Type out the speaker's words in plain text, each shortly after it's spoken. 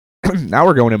Now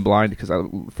we're going in blind because I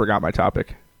forgot my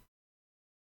topic.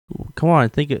 Come on,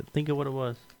 think of what it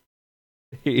was.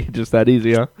 Just that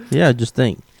easy, huh? Yeah, just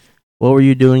think. What were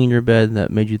you doing in your bed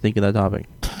that made you think of that topic?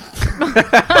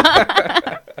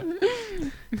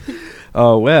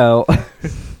 Oh, well.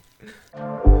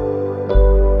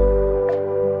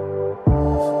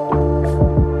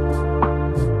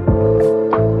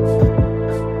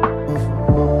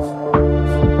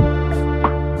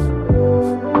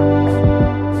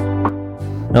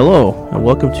 Hello, and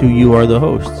welcome to You Are the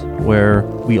Host, where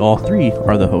we all three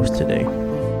are the hosts today.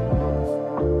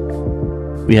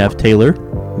 We have Taylor,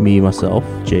 me, myself,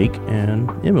 Jake, and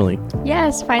Emily.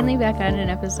 Yes, finally back on an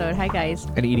episode. Hi, guys.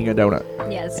 And eating a donut.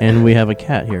 Yes. And we have a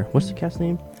cat here. What's the cat's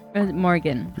name?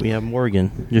 Morgan. We have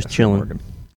Morgan, just chilling. Morgan.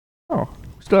 Oh,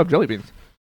 we still have jelly beans.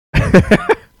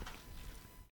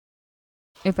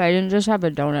 If I didn't just have a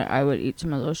donut, I would eat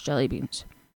some of those jelly beans.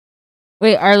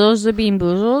 Wait, are those the Bean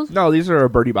Boozled? No, these are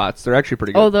Birdie Bots. They're actually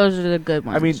pretty good. Oh, those are the good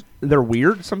ones. I mean, they're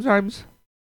weird sometimes,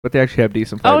 but they actually have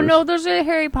decent flavors. oh no, those are the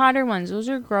Harry Potter ones. Those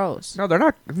are gross. No, they're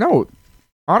not. No,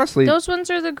 honestly. Those ones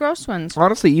are the gross ones.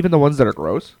 Honestly, even the ones that are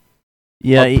gross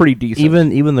Yeah, are pretty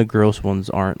decent. even the gross ones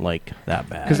aren't like that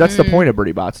bad. Because that's the point of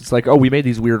Birdie Bots. It's like, oh, we made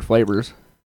these weird flavors.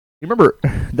 You remember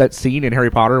that scene in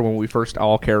Harry Potter when we first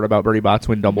all cared about Birdie Bots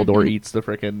when Dumbledore eats the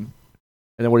frickin'... And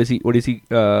then what is he...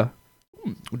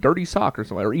 dirty sock or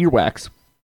something, or earwax.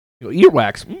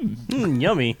 Earwax.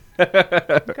 Yummy.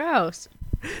 Gross.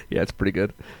 Yeah, it's pretty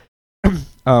good. Yeah,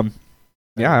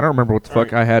 I don't remember what the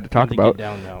fuck I had to talk about.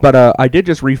 But But I did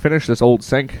just refinish this old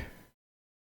sink,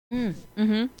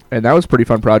 Mm-hmm. and that was a pretty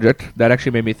fun project. That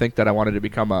actually made me think that I wanted to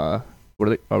become a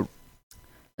Like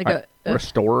a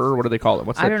restorer. What do they call it?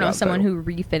 What's that I don't know, job someone title? who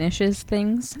refinishes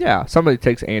things. Yeah, somebody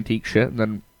takes antique shit and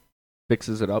then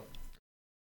fixes it up.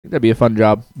 I think that'd be a fun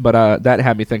job. But that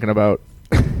had me thinking about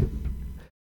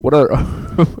what are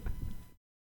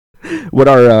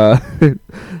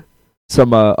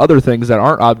some other things that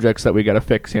aren't objects that we got to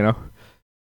fix, you know,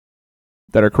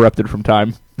 that are corrupted from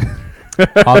time.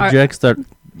 Objects that...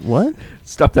 What?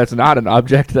 Stuff that's not an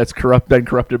object that's been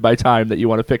corrupted by time that you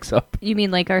want to fix up. You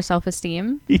mean like our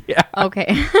self-esteem? Yeah. Okay.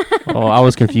 Oh, I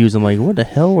was confused. I'm like, what the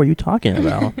hell were you talking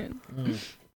about?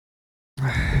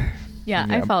 Yeah,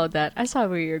 I followed that. I saw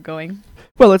where you were going.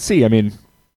 Well, let's see. I mean,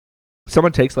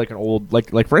 someone takes like an old,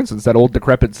 like for instance, that old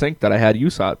decrepit sink that I had. You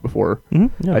saw it before.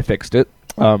 Mm-hmm. Yeah. I fixed it.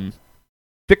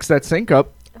 Fix that sink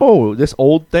up. Oh, this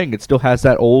old thing. It still has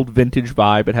that old vintage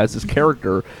vibe. It has this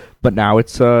character, but now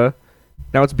it's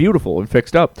beautiful and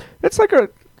fixed up. That's sort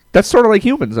of like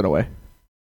humans in a way.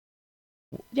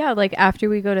 Yeah, like after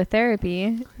we go to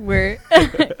therapy, we're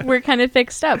we're kind of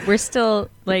fixed up. We're still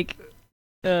like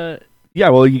Yeah,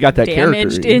 well, you got that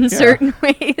damaged character in certain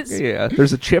ways. Yeah,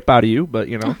 there's a chip out of you, but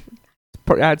you know,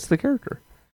 it adds to the character.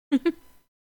 And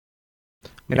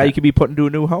now you can be put into a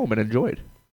new home and enjoyed.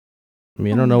 I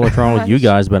mean, I don't know what's wrong with you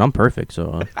guys, but I'm perfect,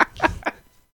 so...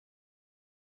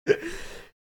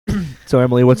 So,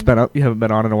 Emily, what's been up? You haven't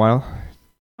been on in a while.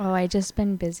 Oh, I just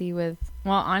been busy with...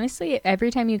 Well, honestly,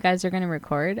 every time you guys are going to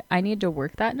record, I need to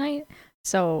work that night.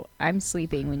 So I'm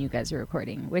sleeping when you guys are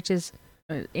recording, which is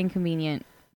inconvenient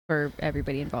for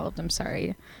everybody involved. I'm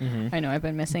sorry. Mm-hmm. I know I've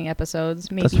been missing episodes.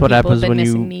 Maybe That's what people happens have been when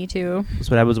missing you- me too. That's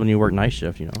what happens when you work night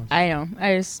shift, you know? I know.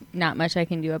 There's not much I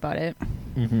can do about it.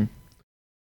 Mm-hmm.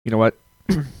 You know what?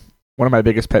 One of my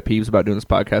biggest pet peeves about doing this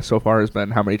podcast so far has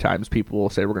been how many times people will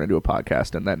say we're going to do a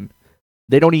podcast and then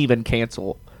they don't even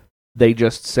cancel. They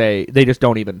just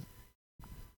don't even,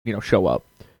 show up.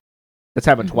 That's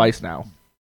happened twice now.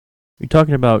 You're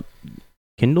talking about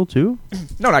Kindle, too?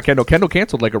 No, not Kendall. Kendall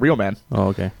canceled like a real man. Oh,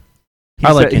 okay.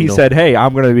 He said, "Hey,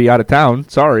 I'm going to be out of town.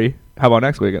 Sorry. How about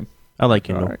next weekend?" I like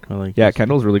Kindle. Right. I like Yeah, this.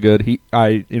 Kendall's really good.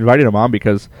 I invited him on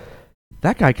because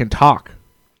that guy can talk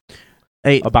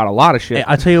about a lot of shit. Hey,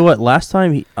 I tell you what, last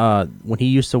time, when he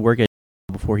used to work at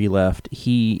before he left,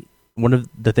 one of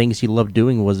the things he loved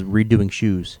doing was redoing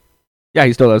shoes. Yeah,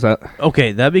 he still does that.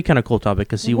 Okay, that'd be kind of cool topic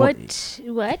because What?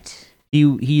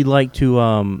 he liked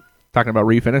to Talking about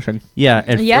refinishing.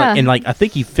 and like I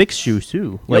think he fixed shoes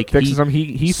too. Like fixes them.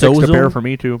 He fixed sews a pair them. for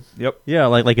me too. Yep. Yeah,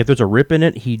 like if there's a rip in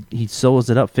it, he sews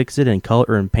it up, fixes it, and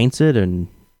color and paints it, and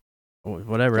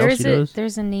whatever else he does.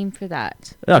 There's a name for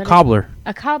that. Cobbler,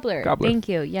 A cobbler. Cobbler. Thank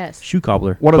you. Yes. shoe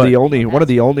cobbler. One of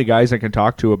the only guys I can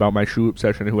talk to about my shoe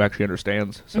obsession who actually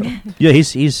understands. So Yeah,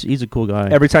 he's a cool guy.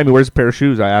 every time he wears a pair of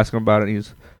shoes, I ask him about it. And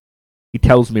he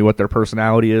tells me what their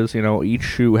personality is. You know, each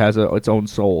shoe has its own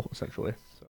soul, essentially.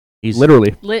 So, He's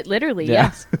literally. Literally,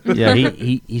 Yeah. yes. Yeah,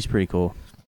 he's pretty cool.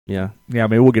 Yeah, Yeah,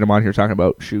 maybe we'll get him on here talking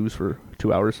about shoes for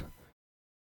 2 hours.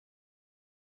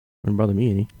 wouldn't bother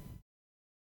me any.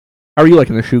 How are you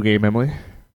liking the shoe game, Emily?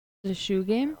 The shoe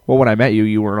game? Well, when I met you,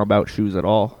 you weren't about shoes at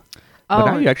all. But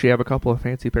now Oh, you actually have a couple of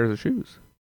fancy pairs of shoes.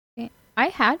 I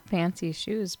had fancy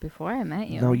shoes before I met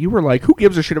you. No, you were like, who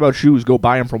gives a shit about shoes? Go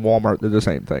buy them from Walmart. They're the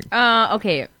same thing.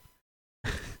 Okay.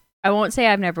 I won't say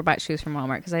I've never bought shoes from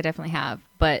Walmart because I definitely have,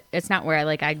 but it's not where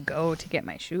I go to get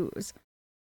my shoes.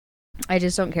 I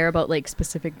just don't care about like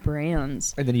specific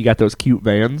brands. And then you got those cute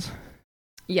Vans.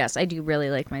 Yes, I do really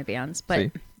like my Vans, but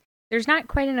See? there's not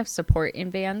quite enough support in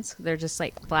Vans. They're just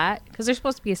like flat because they're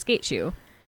supposed to be a skate shoe,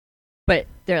 but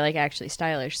they're like actually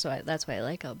stylish, so that's why I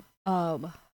like them.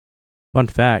 Fun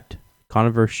fact: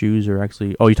 Converse shoes are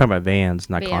actually. Oh, you're talking about Vans,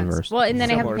 not Vans. Converse. Well, and then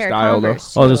I have a Similar pair style, of though.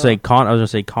 Converse. I was too. gonna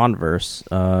say Converse.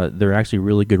 They're actually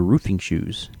really good roofing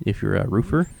shoes if you're a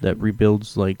roofer that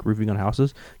rebuilds like roofing on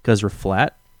houses because they're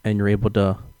flat and you're able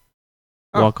to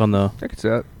Oh. walk on the. I could see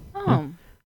that. Oh.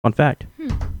 Fun fact.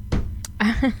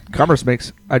 Commerce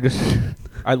makes.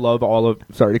 I love all of.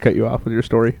 Sorry to cut you off with your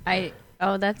story,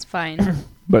 That's fine.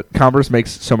 but Converse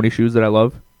makes so many shoes that I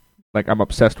love. Like I'm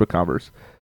obsessed with Converse.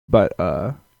 But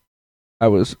I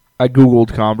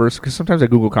googled Converse because sometimes I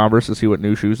Google Converse to see what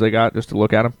new shoes they got just to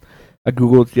look at them. I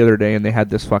googled it the other day and they had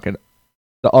this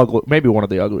maybe one of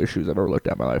the ugliest shoes I've ever looked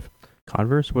at in my life.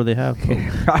 Converse, what do they have?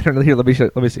 I don't know. Here, let me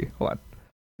see. Hold on.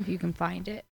 If you can find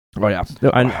it. Oh yeah,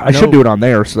 I should know- do it on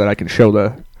there so that I can show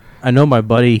the. I know my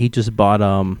buddy. He just bought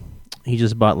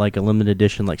like a limited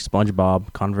edition like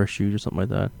SpongeBob Converse shoes or something like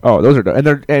that. Oh, those are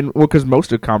because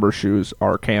most of Converse shoes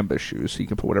are canvas shoes, so you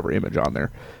can put whatever image on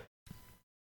there.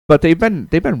 But they've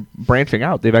been branching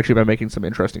out. They've actually been making some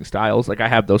interesting styles. Like I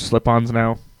have those slip-ons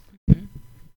now.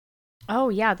 Oh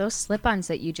yeah, those slip-ons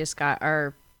that you just got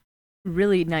are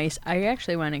really nice. I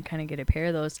actually want to kind of get a pair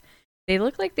of those. They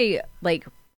look like they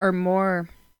are more.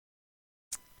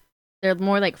 They're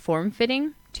more like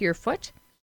form-fitting to your foot.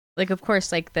 Like of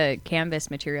course, like the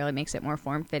canvas material, it makes it more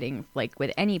form-fitting, like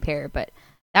with any pair. But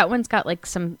that one's got like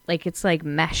some it's like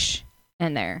mesh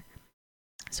in there,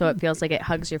 so it feels like it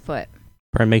hugs your foot.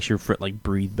 Probably makes your foot like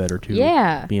breathe better too.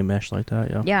 Yeah. Being meshed like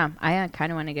that. Yeah. Yeah, I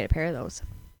kind of want to get a pair of those.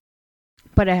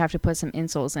 But I have to put some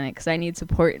insoles in it because I need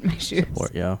support in my shoes.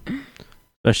 Support, yeah.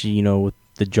 Especially with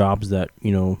the jobs that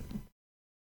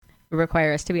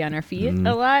Require us to be on our feet Mhm.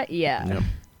 a lot. Yeah. Yep.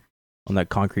 On that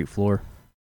concrete floor.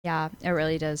 Yeah, it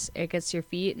really does. It gets to your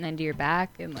feet and then to your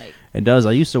back and like. It does.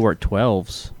 I used to work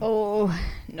 12s. Oh,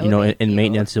 no. In thank you.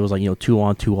 maintenance, it was like 2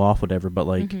 on, 2 off, whatever. But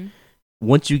like Mhm.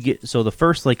 once you get the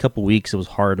first like couple weeks, it was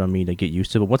hard on me to get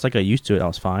used to. But once I got used to it, I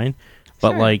was fine.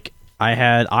 But Sure. like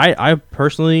I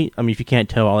personally, I mean, if you can't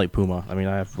tell, I like Puma. I mean,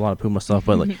 I have a lot of Puma stuff,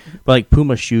 but like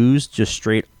Puma shoes, just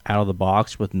straight out of the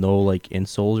box with no like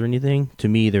insoles or anything. To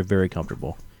me, they're very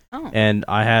comfortable. Oh. And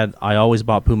I always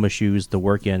bought Puma shoes to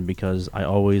work in because I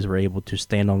always were able to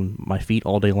stand on my feet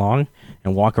all day long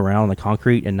and walk around on the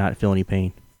concrete and not feel any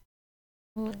pain.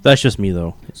 Well, That's just me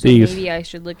though. so These- maybe I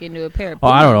should look into a pair of Oh,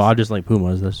 I don't know. Pumas. I just like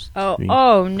Pumas. That's Oh, me.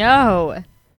 oh no!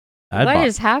 I'd What buy,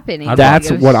 is happening? I'd That's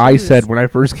to those what I shoes? said when I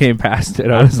first came past it.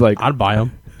 I was like, I'd buy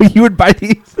them. you would buy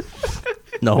these?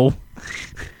 No,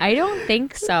 I don't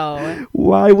think so.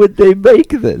 Why would they make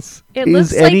this? It Is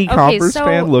looks like- any okay, Converse so-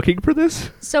 fan looking for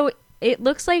this? So it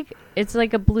looks like it's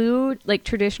like a blue, like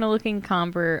traditional looking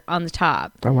Converse on the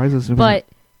top, Oh, why is this? but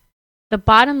the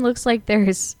bottom looks like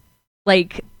there's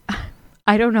like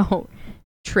I don't know,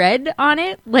 tread on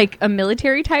it, like a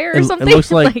military tire or it something.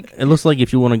 looks like it looks like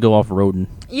if you want to go off roading,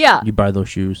 yeah. you buy those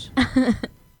shoes.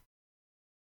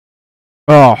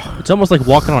 oh, It's almost like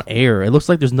walking on air. It looks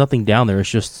like there's nothing down there. It's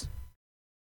just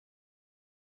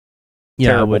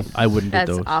Terrible. I wouldn't get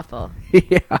That's those. awful.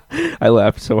 yeah. I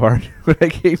laughed so hard when I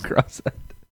came across that.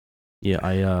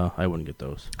 Yeah, I wouldn't get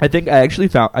those. I think I actually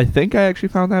found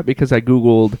that because I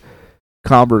googled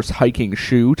Converse hiking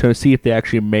shoe to see if they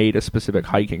actually made a specific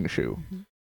hiking shoe. Mhm.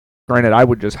 Granted, I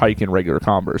would just hike in regular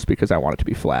Converse because I want it to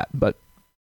be flat, but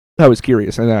I was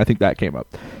curious, and then I think that came up.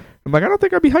 I'm like, I don't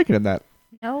think I'd be hiking in that.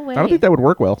 No way. I don't think that would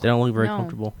work well. They don't look very No.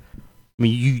 comfortable. I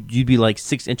mean, you'd be like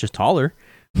 6 inches taller.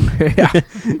 yeah.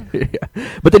 Yeah.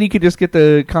 But then you could just get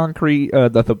the concrete,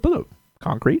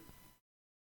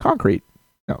 concrete.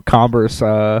 No, Converse,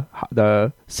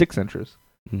 the 6 inches.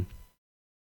 Hmm.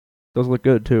 Those look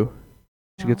good too.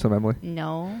 Should No. get some, Emily.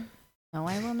 No,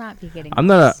 I will not be getting. I'm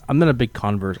those. not a big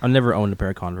Converse. I've never owned a pair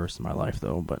of Converse in my life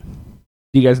though, but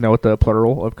Do you guys know what the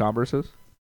plural of Converse is?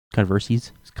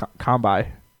 Converses. It's combi.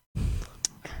 Oh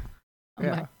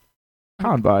Yeah. my-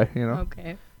 Conbi, you know.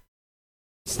 Okay.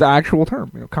 It's the actual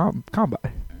term, you know, combi.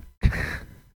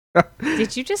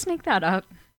 Did you just make that up?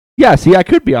 Yeah, see, I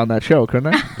could be on that show,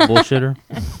 couldn't I? Bullshitter.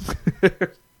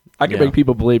 I can make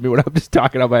people believe me when I'm just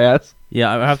talking out my ass.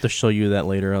 Yeah, I have to show you that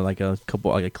later, like a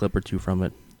clip or two from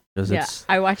it. Yeah,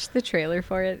 I watched the trailer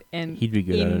for it and he'd be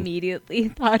good immediately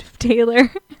thought of Taylor.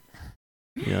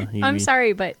 Yeah, I'm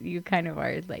sorry, but you kind of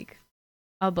are like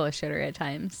a bullshitter at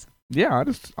times. Yeah,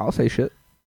 I'll say shit.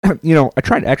 You know,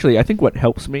 I think what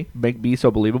helps me make me so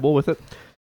believable with it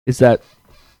is that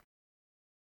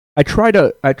I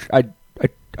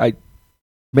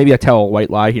maybe I tell a white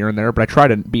lie here and there, but I try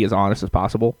to be as honest as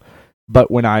possible. But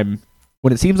when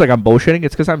it seems like I'm bullshitting,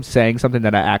 it's because I'm saying something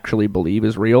that I actually believe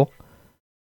is real.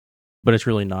 But it's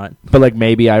really not. But like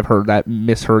maybe I've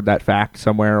misheard that fact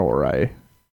somewhere, or I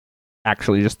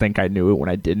actually just think I knew it when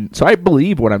I didn't. So I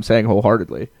believe what I'm saying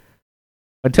wholeheartedly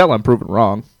until I'm proven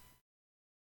wrong,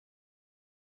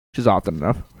 which is often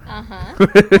enough.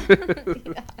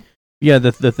 Yeah,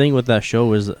 the thing with that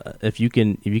show is if you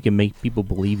can make people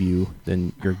believe you,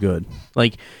 then you're good.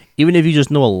 Like even if you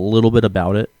just know a little bit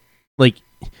about it, like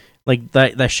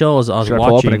that show is I was Should watching. I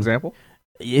pull up an example?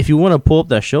 If you want to pull up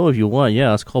that show, if you want,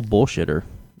 yeah, it's called Bullshitter.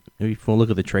 Maybe if you want to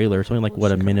look at the trailer, it's only like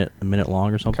a minute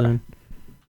long or something. Okay.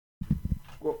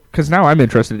 Well, because now I'm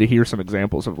interested to hear some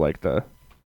examples of like that's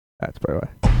by the way.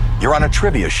 You're on a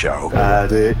trivia show.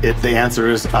 The answer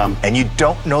is and you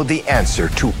don't know the answer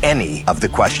to any of the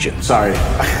questions. Sorry.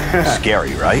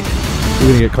 Scary, right?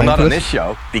 You're gonna get Well, not for on this? this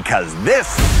show, because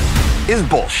this is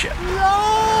bullshit. No!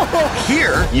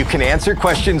 Here, you can answer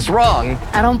questions wrong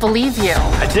I don't believe you.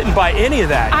 I didn't buy any of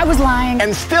that. I was lying.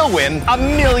 and still win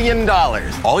 $1 million.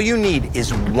 All you need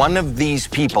is one of these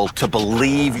people to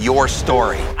believe your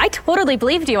story. I totally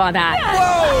believed you on that.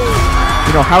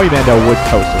 You know, Howie Mandel would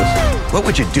post this. What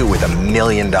would you do with $1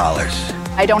 million?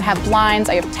 I don't have blinds.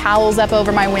 I have towels up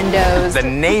over my windows. The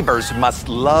neighbors must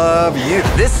love you.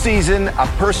 This season, a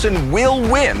person will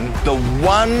win the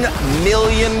 $1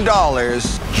 million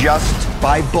just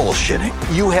by bullshitting.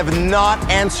 You have not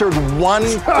answered one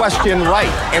question right,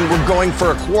 and we're going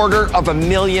for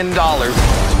 $250,000.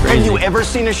 Have you ever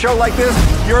seen a show like this?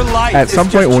 Your life At some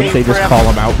is point, just wouldn't they changed just forever. call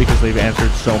them out because they've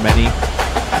answered so many?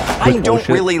 I with don't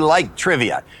bullshit? really like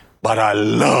trivia, but I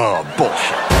love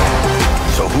bullshit.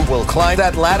 So who will climb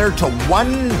that ladder to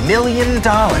 $1 million?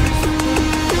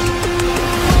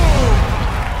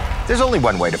 There's only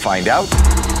one way to find out.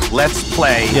 Let's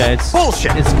play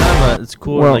bullshit. It's kind of it's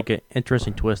cool, Well- like an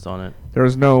interesting twist on it. There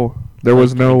was no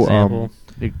example.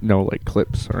 no like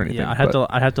clips or anything. Yeah,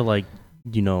 I'd have to like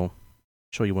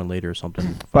show you one later or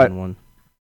something. But- Find one.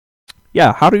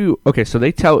 Yeah, how do you? Okay, so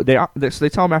they tell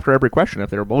them after every question if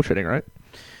they were bullshitting, right?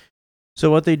 So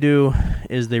what they do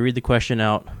is they read the question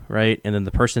out, right, and then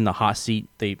the person in the hot seat,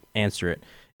 they answer it,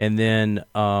 and then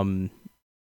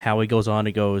Howie goes on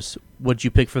and goes, "What'd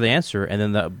you pick for the answer?" And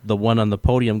then the one on the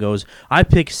podium goes, "I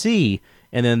pick C."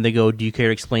 And then they go, "Do you care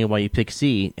to explain why you pick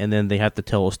C?" And then they have to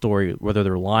tell a story, whether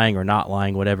they're lying or not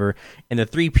lying, whatever. And the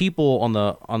three people on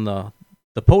the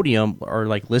podium are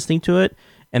like listening to it,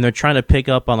 and they're trying to pick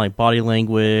up on like body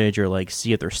language or like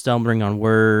see if they're stumbling on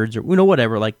words or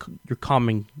whatever, like your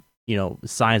common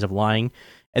signs of lying.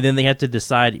 And then they have to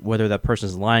decide whether that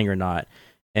person's lying or not.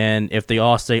 And if they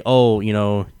all say,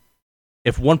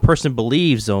 if one person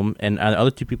believes them and the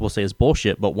other two people say it's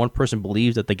bullshit, but one person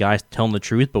believes that the guy's telling the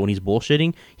truth, but when he's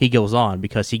bullshitting, he goes on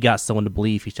because he got someone to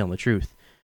believe he's telling the truth.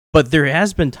 But there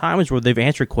has been times where they've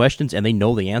answered questions and they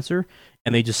know the answer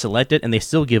and they just select it and they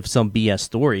still give some BS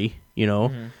story.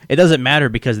 Mm-hmm. It doesn't matter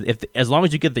because as long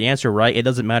as you get the answer right, it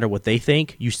doesn't matter what they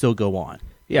think. You still go on.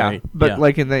 Yeah, right? but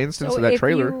like in the instance of that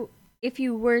trailer, if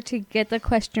you were to get the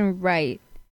question right,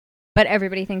 but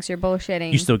everybody thinks you're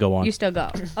bullshitting, you still go on. You still go.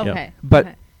 Okay. But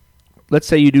okay. let's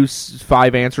say you do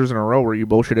 5 answers in a row where you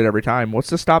bullshitted every time. What's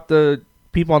to stop the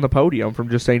people on the podium from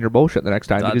just saying you're bullshit the next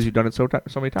time because you've done it so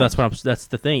many times? That's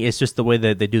the thing. It's just the way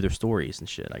that they do their stories and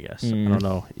shit, I guess. I don't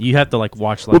know. You have to like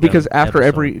watch well, because after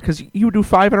because you do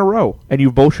 5 in a row and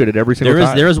you've bullshitted every single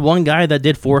time. There is one guy that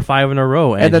did 4 or 5 in a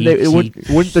row, and then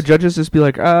wouldn't the judges just be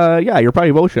like, yeah, you're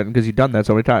probably bullshitting because you've done that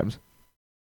so many times.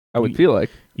 I would feel like,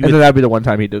 and then that'd be the one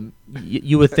time he didn't.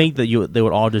 You would think that they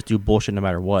would all just do bullshit no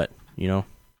matter what,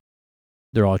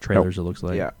 They're all trailers. It looks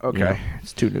like. Yeah. Okay.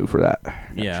 It's too new for that.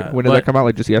 Yeah. When did that come out?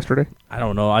 Like just yesterday? I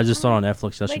don't know. I just saw it on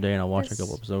Netflix yesterday, and I watched a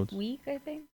couple episodes. Week, I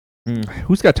think.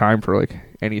 Who's got time for like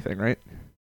anything, right?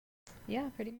 Yeah,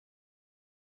 pretty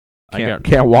much.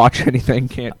 Can't watch anything.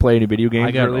 Can't play any video games.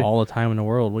 I got really. all the time in the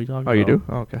world. What are you talking about? Oh, you do?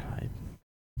 Oh, okay.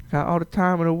 Got all the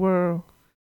time in the world.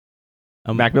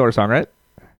 Mac Miller song, right?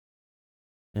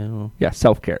 Yeah,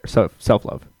 self-care,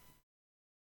 self-love.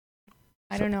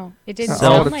 I don't know. It didn't all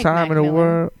sound the like time Mac in the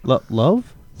Miller. world.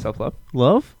 Love? Self-love?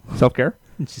 Love? Self-care?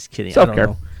 Just kidding.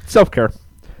 Self-care. Self-care.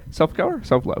 Self-care or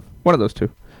self-love? One of those two.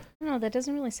 No, that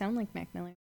doesn't really sound like Mac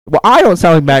Miller. Well, I don't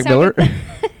sound like Mac Miller.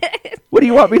 Like What do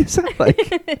you want me to sound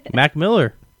like? Mac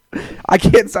Miller. I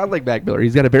can't sound like Mac Miller.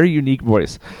 He's got a very unique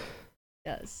voice.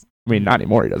 does. I mean, not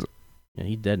anymore. He doesn't. Yeah,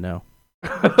 he's dead now.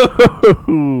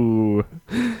 Ooh.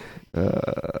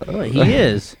 Well, he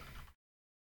is.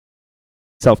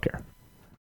 Self-care.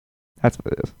 That's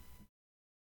what it is.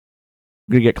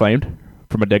 Gonna get claimed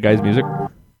from a dead guy's music.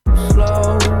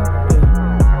 Slow,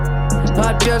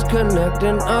 I just connect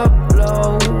and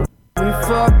upload. We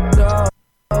fucked up.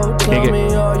 Can't get,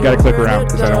 you gotta click around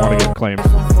because I don't want to get claimed.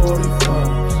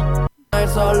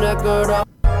 Nights all liquored up.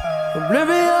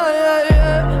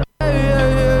 Oblivion,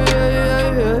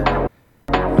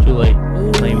 Too late.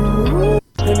 Claimed.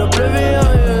 in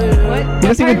oblivion, What? He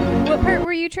doesn't even. What part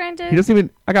were you trying to? He doesn't even.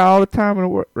 I got all the time in the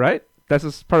world. Right? That's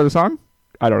just part of the song.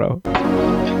 I don't know.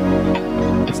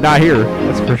 It's not here.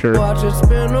 That's for sure. watch it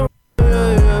spin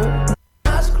around.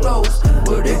 Eyes closed,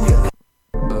 but it can.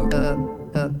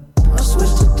 I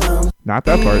switched the time. Not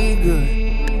that part.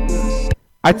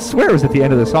 I swear it was at the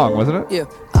end of the song, wasn't it? Yeah,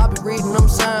 I'll be reading them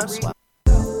signs.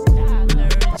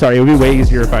 Sorry, it would be way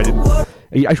easier if I didn't.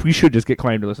 We should just get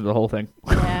claimed to listen to the whole thing.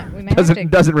 Yeah, we might have to.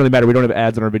 Doesn't really matter. We don't have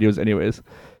ads on our videos anyways.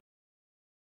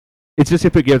 It's just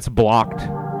if it gets blocked.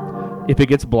 If it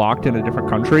gets blocked in a different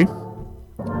country,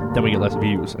 then we get less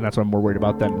views, and that's what I'm more worried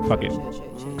about than fucking.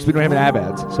 Because we don't have any ad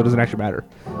ads, so it doesn't actually matter.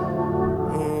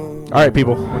 All right,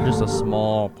 people. We're just a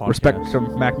small podcast. Respect to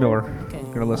Mac Miller.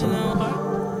 Gonna listen.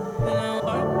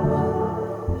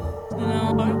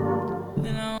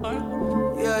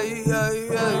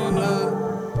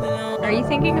 Are you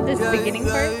thinking of this beginning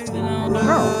part?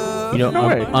 No. You know, No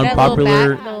way.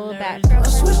 unpopular, The little background.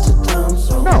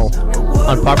 No.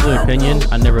 unpopular opinion.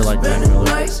 I never liked Mac Miller.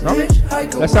 No.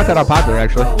 That's not that unpopular,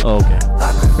 actually. Oh, okay.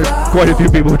 There's quite a few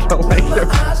people who don't like him.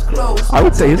 I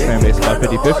would say his fan base is about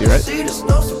 50-50, right?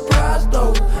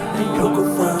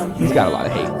 He's got a lot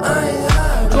of hate.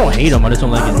 I don't hate him. I just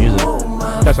don't like his music.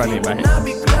 That's what I mean by hate.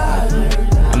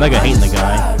 I'm not gonna hate the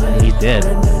guy. He's dead.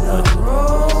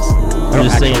 But I don't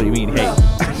just saying- actually mean hate.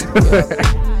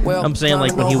 I'm saying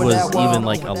like when he was even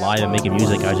like alive and making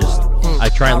music, I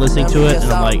tried listening to it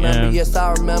and I'm like, Yes,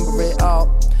 I remember it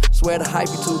all. Swear the hype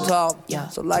is too tall.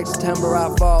 So like September,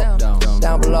 I fall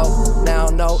down below. Now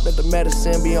I know that the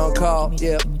medicine be on call.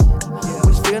 Yeah.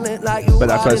 But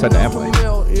that's what I said to Emily.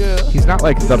 He's not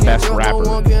like the best rapper,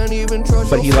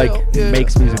 but he like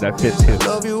makes music that fits his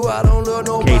cadence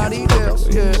perfectly.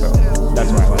 So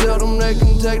that's why I like Tell it. them they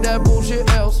can take that bullshit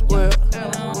elsewhere.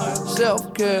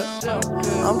 Self-care.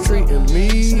 I'm treating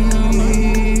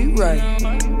me right.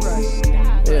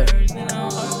 Yeah.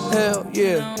 Hell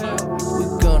yeah.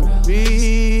 We're gonna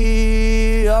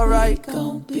be alright.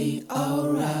 Gonna be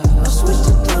alright. I switched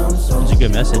the time zone. it's a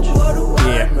good message.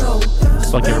 Yeah.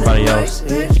 Fuck everybody else.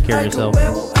 Take care of yourself.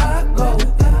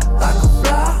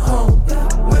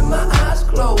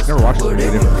 Never watched the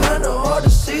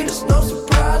video.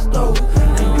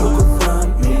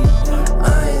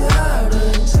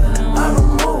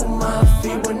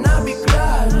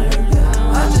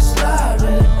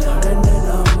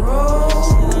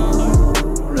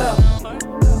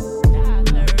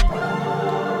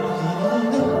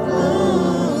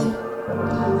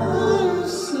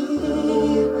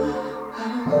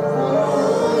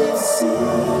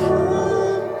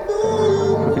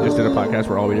 We just did a podcast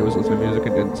where all we did was listen to music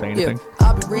and didn't say anything.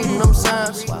 I be reading them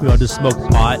signs. We all just smoke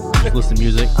pot, just listen to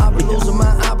music. I be losing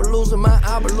my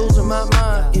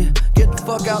mind. Yeah, get the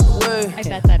fuck out the way. I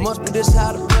bet that Must be this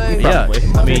how to play. Yeah,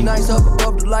 I mean, Nice up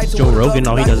above the lights. Joe Rogan,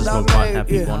 all he does is smoke pot and have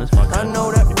people on his podcast. I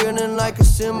know that feeling like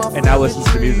it's in my And now listens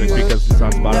to music because it's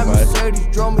on That Spotify. Mercedes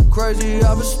drove me crazy,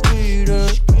 I was speeding.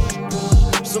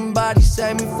 Somebody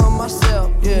save me from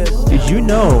myself, yeah. Did you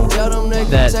know Tell them they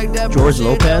can that take that George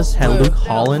bullshit Lopez had elsewhere. Luke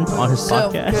Holland on his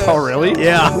podcast? Oh, really?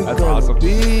 Yeah. That's awesome.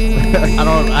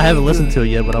 I haven't listened to it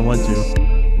yet, but I want to.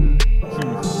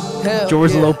 Hell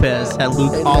George yeah. Lopez had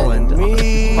Luke Holland on his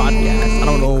podcast.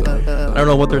 I don't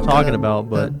know what they're talking about,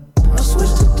 but I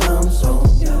switched the time zone.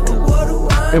 What do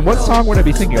I And what song would I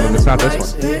be thinking of if it's not this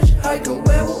one? Hitchhiking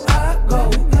wherever I go.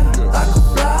 I could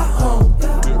fly home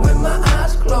with my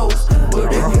eyes closed. But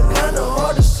if you're kinda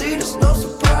hard to see, there's no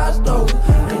surprise though.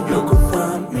 And you can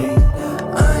find me. I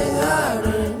ain't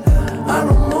hiding. I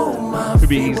don't move my Could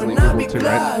be feet easily when I be Googled too,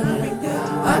 right? gliding.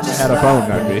 I just Had a phone,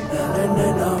 that'd be. and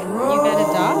then I roll You got a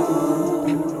dog?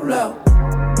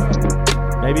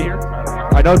 out. Maybe here?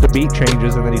 I know the beat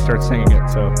changes and then he starts singing it,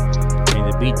 so. I mean,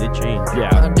 the beat did change. I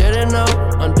Yeah. didn't know.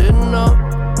 I didn't know.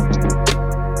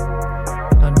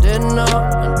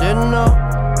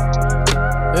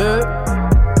 Yeah.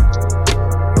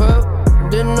 Well,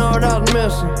 didn't know what I was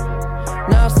missing.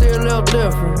 Now I see a little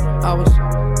different. I was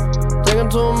taking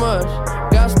too much,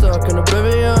 got stuck in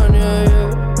oblivion, yeah, yeah.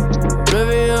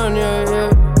 Oblivion, yeah, yeah.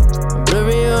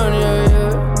 Oblivion, yeah,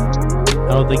 yeah.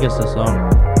 I don't think it's the song.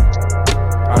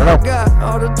 I don't know. Got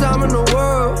all the time in the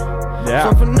world. Yeah.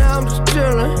 So for now I'm just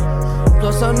chilling.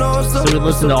 Plus I know it's So we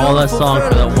listened to all that song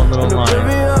for that one little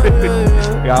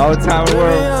line. Got all the time in the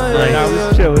world. Nice. Now we're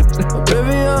just chilling.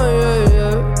 Oblivion, yeah,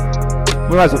 yeah.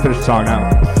 We might as well finish the song now.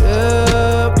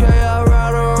 Yeah, okay, I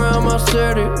ride around my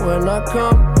city when I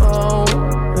come home.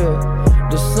 Yeah.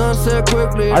 The sunset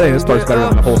quickly. I think this part's better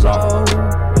than the whole song.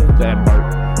 The end part.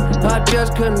 I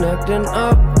just connect and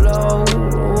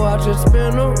upload. Watch it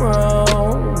spin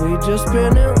around. We just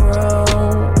spin it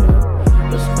round. Yeah.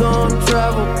 Let's go and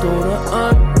travel through the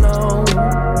unknown.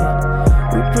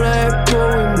 Yeah. We play it cool,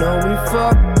 we know we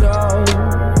fucked up.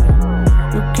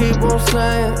 You keep on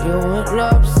saying you in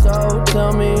love, so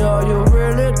tell me, are you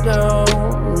really down?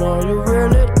 Are you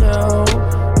really down?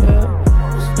 Yeah.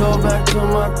 Let's go back to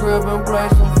my crib and play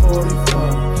some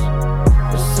 45s.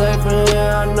 It's safe in here,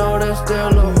 I know there's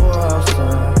still a war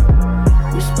outside.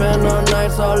 We spend our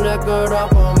nights all liquored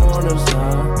up on morning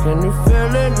side. Can you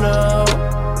feel it now?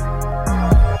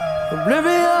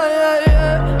 Oblivion, yeah,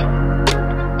 yeah.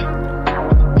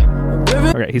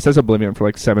 Oblivion. Okay, he says Oblivion for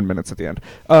like 7 minutes at the end.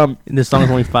 And this song's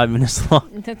only 5 minutes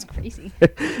long. That's crazy.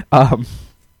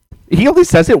 He only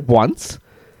says it once.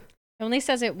 It only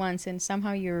says it once, and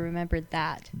somehow you remembered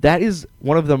that. That is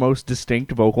one of the most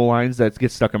distinct vocal lines that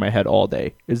gets stuck in my head all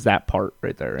day, is that part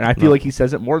right there. And I feel like he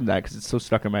says it more than that because it's so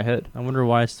stuck in my head. I wonder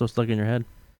why it's so stuck in your head.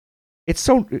 It's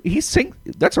so,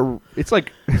 it's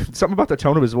like, something about the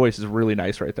tone of his voice is really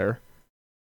nice right there.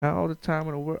 All the time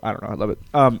in a world. I don't know, I love it.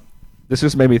 This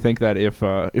just made me think that if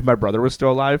my brother was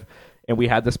still alive and we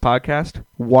had this podcast,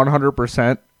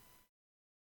 100%,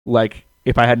 like,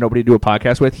 if I had nobody to do a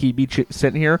podcast with, he'd be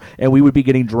sitting here, and we would be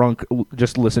getting drunk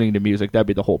just listening to music. That'd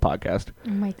be the whole podcast. Oh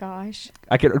my gosh.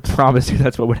 I can promise you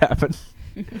that's what would happen.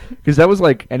 Because that was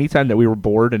like anytime that we were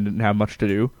bored and didn't have much to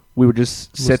do, we would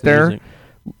just sit there.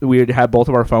 We would have both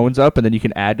of our phones up, and then you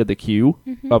can add to the queue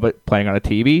of it playing on a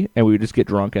TV, and we would just get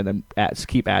drunk and then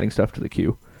keep adding stuff to the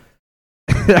queue.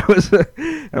 That was,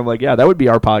 and I'm like, yeah, that would be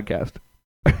our podcast.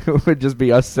 It would just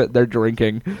be us sitting there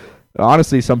drinking.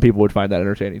 Honestly, some people would find that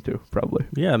entertaining too, probably.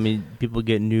 Yeah, I mean, people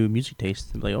get new music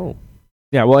tastes. Like, oh.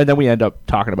 Yeah, well, and then we end up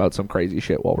talking about some crazy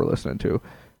shit while we're listening to.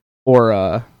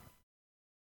 Or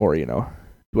you know,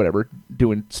 whatever,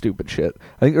 doing stupid shit.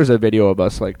 I think there's a video of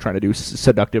us, like, trying to do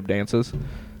seductive dances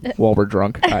while we're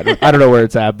drunk. I don't know where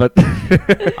it's at, but...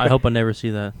 I hope I never see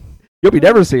that. You'll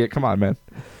never see it. Come on, man.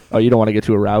 Oh, you don't want to get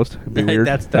too aroused? It'd be weird.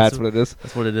 That's what it is?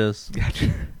 That's what it is.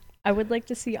 Gotcha. I would like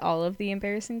to see all of the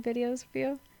embarrassing videos of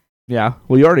you. Yeah,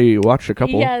 well, you already watched a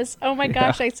couple. Yes. Oh my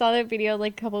gosh, I saw that video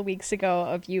like a couple weeks ago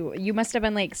of you. You must have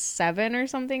been like 7 or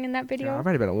something in that video. Yeah, I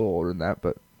might have been a little older than that,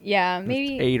 but yeah,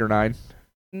 maybe 8 or 9.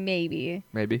 Maybe.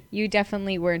 You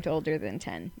definitely weren't older than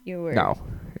 10. You were. No.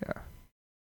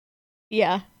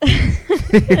 Yeah.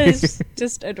 It's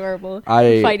just adorable.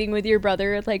 Fighting with your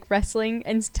brother, like wrestling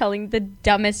and telling the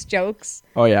dumbest jokes.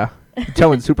 Oh yeah,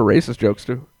 telling super racist jokes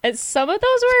too. And some of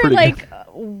those were like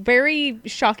very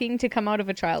shocking to come out of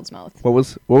a child's mouth. What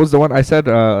was the one I said?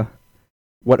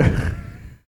 What?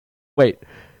 Wait.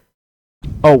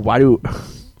 Oh, why do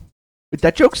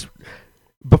that joke's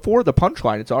before the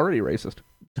punchline? It's already racist.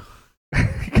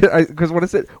 Because what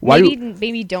is it?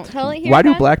 Maybe don't tell it here. Why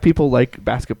do black people like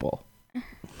basketball?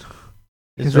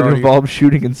 Because it involves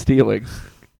shooting and stealing.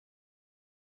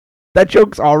 That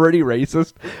joke's already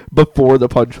racist before the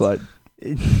punchline.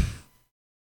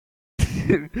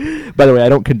 By the way, I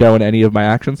don't condone any of my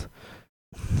actions.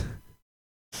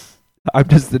 I'm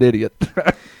just an idiot.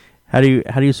 How do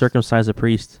you circumcise a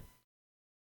priest?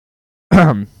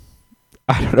 I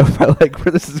don't know if I like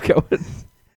where this is going.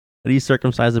 How do you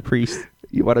circumcise a priest?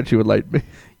 Why don't you enlighten me?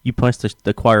 You punch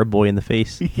the choir boy in the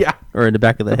face. Yeah. Or in the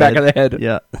back of the head. Back of the head.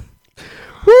 Yeah.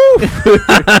 Woo!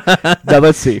 Now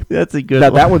let's see. That's a good now,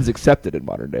 one. That one's accepted in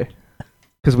modern day.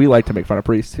 Because we like to make fun of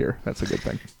priests here. That's a good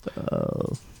thing.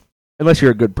 Unless you're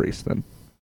a good priest, then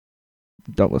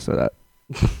don't listen to that.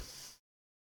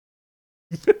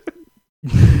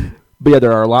 But yeah,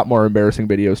 there are a lot more embarrassing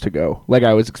videos to go. Like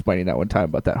I was explaining that one time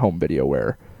about that home video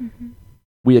where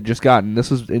we had just gotten,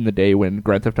 this was in the day when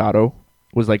Grand Theft Auto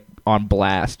was like on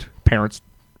blast. Parents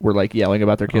were like yelling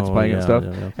about their kids playing and stuff.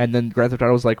 Yeah. And then Grand Theft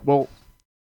Auto was like, well,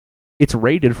 it's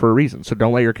rated for a reason, so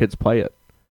don't let your kids play it.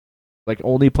 Like,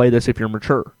 only play this if you're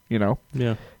mature, you know?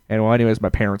 Yeah. And well, anyways, my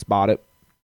parents bought it,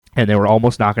 and they were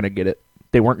almost not going to get it.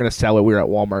 They weren't going to sell it. We were at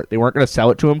Walmart. They weren't going to sell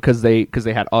it to them because they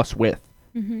had us with.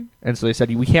 And so they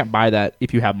said, we can't buy that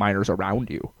if you have minors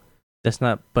around you. That's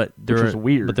not, but which they're is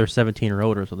weird. But they're 17 or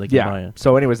older, so they can buy it.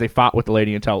 So, anyways, they fought with the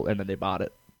lady and then they bought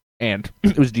it, and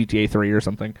it was GTA 3 or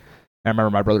something. I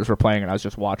remember my brothers were playing, and I was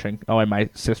just watching. Oh, and my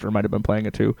sister might have been playing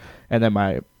it too. And then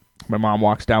my mom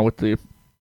walks down with the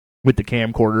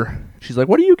camcorder. She's like,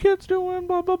 "What are you kids doing?"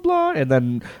 Blah blah blah. And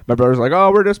then my brother's like,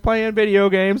 "Oh, we're just playing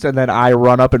video games." And then I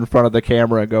run up in front of the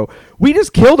camera and go, "We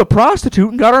just killed a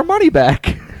prostitute and got our money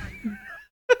back."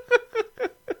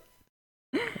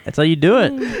 That's how you do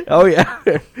it. Oh yeah,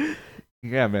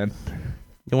 yeah, man.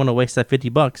 You don't want to waste that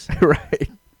 $50.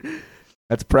 Right.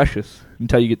 That's precious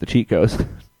until you get the cheat codes.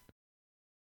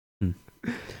 Do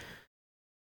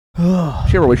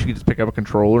you ever wish you could just pick up a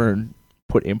controller and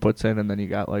put inputs in, and then you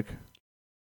got like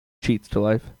cheats to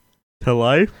life? To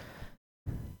life?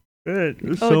 To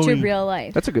real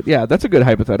life. That's a good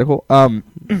hypothetical.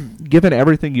 Given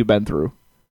everything you've been through,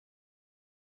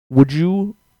 would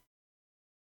you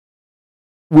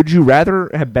rather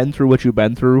have been through what you've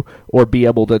been through, or be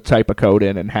able to type a code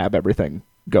in and have everything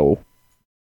go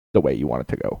the way you want it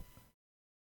to go?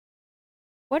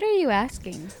 What are you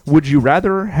asking? Would you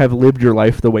rather have lived your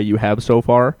life the way you have so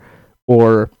far,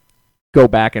 or go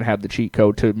back and have the cheat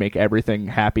code to make everything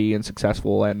happy and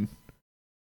successful and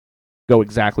go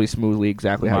exactly smoothly,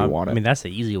 exactly how you want it? I mean, that's the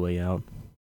easy way out.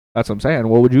 That's what I'm saying.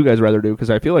 What would you guys rather do? Because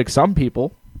I feel like some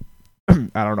people,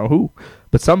 I don't know who,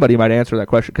 but somebody might answer that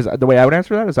question. Because the way I would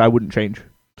answer that is I wouldn't change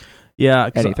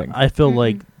anything. I feel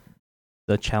like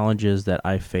the challenges that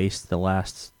I faced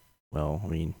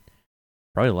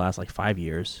probably the last like 5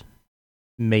 years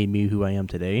made me who I am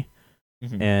today.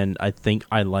 Mm-hmm. And I think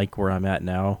I like where I'm at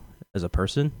now as a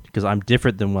person, because I'm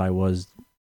different than what I was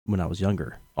when I was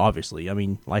younger. Obviously, I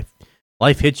mean,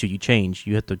 life hits you, you change,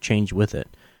 you have to change with it.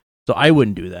 So I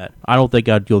wouldn't do that. I don't think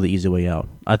I'd go the easy way out.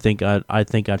 I think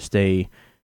I'd stay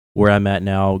where I'm at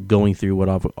now, going through what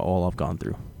I've gone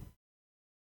through.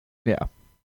 Yeah.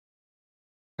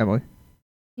 Emily?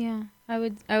 Yeah, I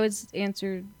would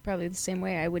answer probably the same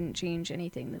way. I wouldn't change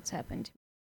anything that's happened.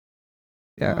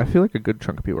 Yeah, I feel like a good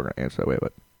chunk of people are going to answer that way,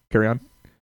 but carry on.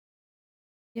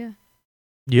 Yeah.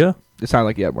 Yeah. It sounded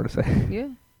like you had more to say. Yeah.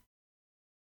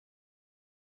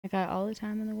 I got all the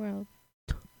time in the world.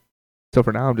 So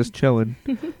for now, I'm just chilling.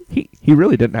 He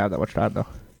really didn't have that much time, though.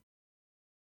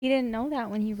 He didn't know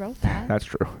that when he wrote that. That's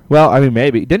true. Well, I mean,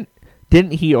 maybe.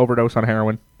 Didn't he overdose on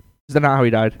heroin? Is that not how he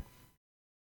died?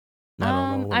 I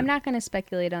don't know. I'm not going to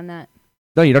speculate on that.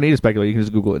 No, you don't need to speculate. You can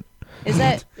just Google it. Is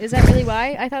that really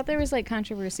why? I thought there was like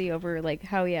controversy over like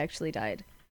how he actually died.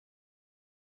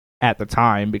 At the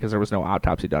time, because there was no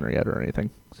autopsy done yet or anything.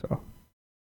 So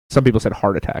some people said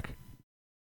heart attack.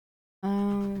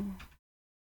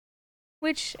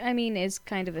 Which, I mean, is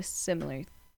kind of a similar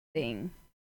thing.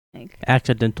 Like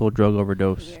accidental drug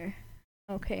overdose. Here.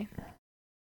 Okay.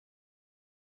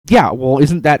 Yeah, well,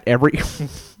 isn't that every...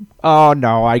 Oh,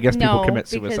 no, I guess people commit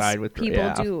suicide with...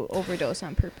 people do overdose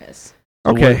on purpose.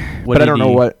 Okay, what but I don't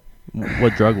know what...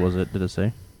 What drug was it, did it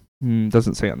say?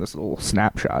 Doesn't say on this little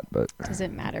snapshot, but... Does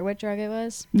it matter what drug it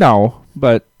was? No,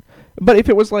 but if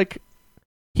it was like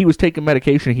he was taking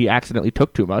medication he accidentally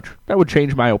took too much, that would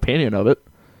change my opinion of it.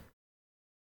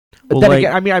 But Well, then like-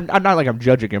 again, I mean, I'm not like I'm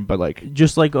judging him, but like...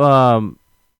 Just like the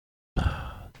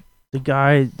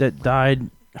guy that died,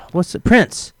 what's it,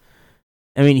 Prince.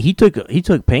 I mean, he took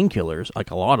painkillers,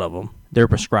 like a lot of them. They're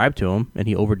prescribed to him, and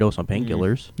he overdosed on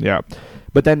painkillers. Yeah,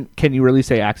 but then can you really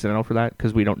say accidental for that?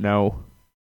 Because we don't know.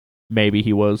 Maybe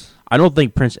he was. I don't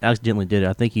think Prince accidentally did it.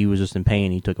 I think he was just in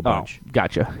pain. He took a bunch.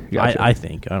 Gotcha. I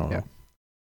think. I don't know.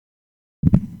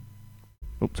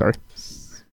 Oops, sorry.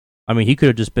 I mean, he could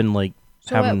have just been like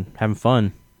So having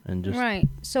fun and just Right.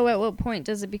 So at what point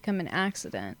does it become an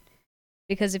accident?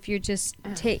 Because if you're just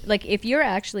if you're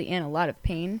actually in a lot of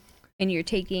pain and you're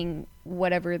taking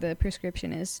whatever the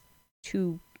prescription is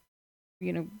to,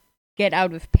 get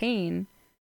out of pain,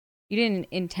 you didn't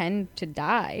intend to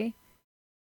die,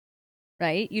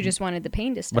 right? You just wanted the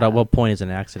pain to stop. But at what point is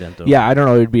an accident, though? Yeah, I don't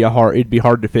know. It'd be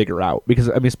hard to figure out because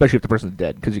I mean, especially if the person's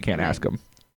dead, because you can't ask them.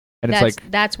 And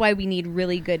that's why we need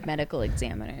really good medical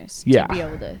examiners to be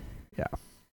able to. Yeah,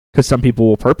 because some people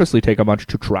will purposely take a bunch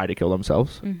to try to kill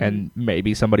themselves, Mm-hmm. and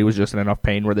maybe somebody was just in enough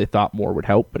pain where they thought more would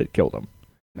help, but it killed them.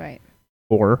 Right.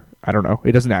 Or I don't know.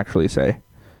 It doesn't actually say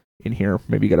in here.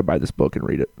 Maybe you got to buy this book and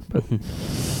read it.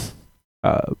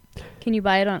 But can you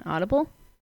buy it on Audible?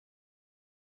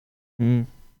 Who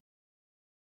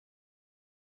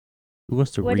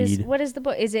wants to read? What is the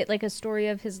book? Is it like a story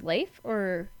of his life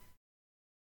or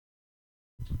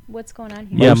what's going on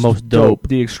here? Yeah, most dope.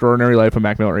 The Extraordinary Life of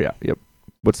Mac Miller. Yeah, yep.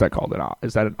 What's that called?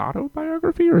 Is that an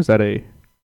autobiography or is that a?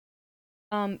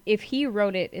 If he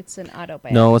wrote it, it's an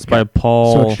autobiography. No, it's by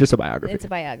Paul. So it's just a biography. It's a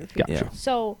biography. Gotcha. Yeah.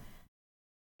 So,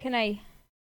 can I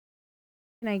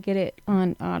get it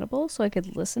on Audible so I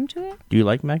could listen to it? Do you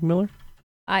like Mac Miller?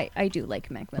 I do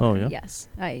like Mac Miller. Oh, yeah? Yes,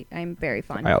 I'm very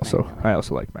fond. I of also Mac Miller.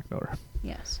 like Mac Miller.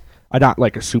 Yes. I'm not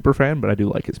like a super fan, but I do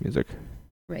like his music.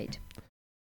 Right.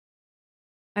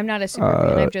 I'm not a super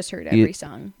fan. I've just heard every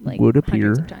song like would hundreds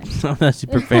appear of times. I'm not a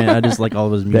super fan. I just like all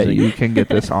of his That music. you can get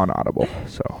this on Audible.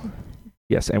 So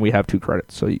yes, and we have 2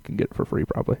 credits, so you can get it for free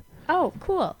probably. Oh,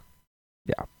 cool.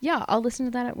 Yeah. Yeah, I'll listen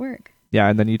to that at work. Yeah,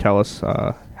 and then you tell us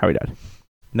how he died.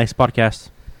 Next podcast.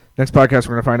 Next podcast,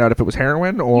 we're gonna find out if it was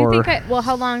heroin or. You think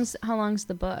how long's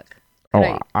the book? Oh,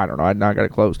 Could I don't know. I got it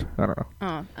closed. I don't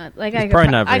know. Like It's I probably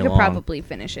could, not I very could long. probably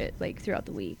finish it like throughout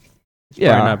the week.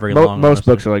 Yeah, probably not very long, most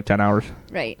honestly. books are like 10 hours.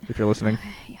 Right. If you're listening.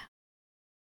 Yeah.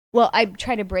 Well, I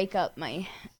try to break up my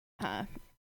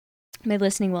my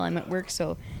listening while I'm at work,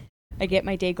 so I get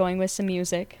my day going with some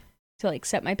music to like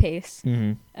set my pace,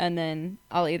 Mm-hmm. and then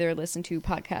I'll either listen to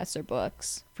podcasts or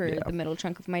books for Yeah. the middle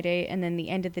chunk of my day, and then the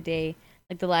end of the day,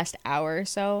 like the last hour or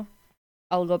so,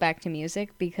 I'll go back to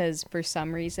music because for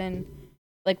some reason,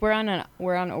 like we're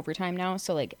on overtime now,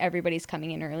 so like everybody's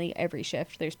coming in early. Every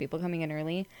shift, there's people coming in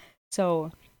early,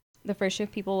 so the first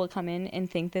shift people will come in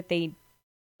and think that they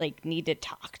like need to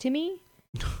talk to me.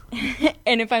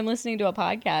 And if I'm listening to a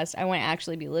podcast, I want to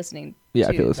actually be listening Yeah,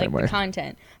 I to feel the like same way. the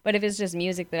content. But if it's just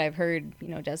music that I've heard,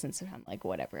 dozens of times, I'm like,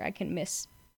 whatever, I can miss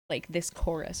like this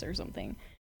chorus or something.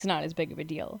 It's not as big of a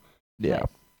deal. Yeah. But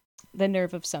the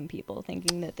nerve of some people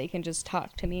thinking that they can just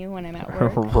talk to me when I'm at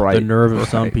work. Right. The nerve of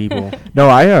some right. people. No,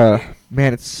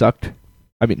 man, it sucked.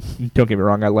 I mean, don't get me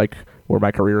wrong. I like where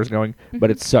my career is going, but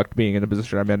Mhm. it sucked being in the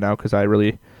position I'm in now because I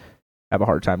really have a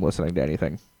hard time listening to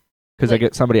anything. Because I Like-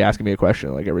 get somebody asking me a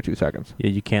question like every 2 seconds,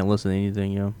 Yeah, you can't listen to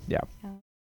anything,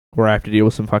 or I have to deal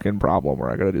with some fucking problem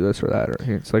where I got to do this or that, or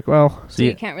it's like, well, So See,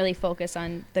 you can't really focus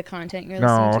on the content you're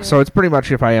listening no. to. So it's pretty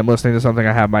much if I am listening to something,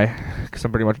 I have because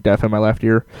I'm pretty much deaf in my left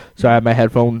ear, so I have my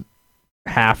headphone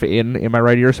half in my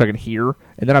right ear so I can hear,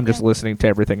 and then I'm just Okay. listening to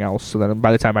everything else. So then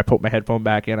by the time I put my headphone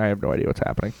back in, I have no idea what's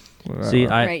happening. See,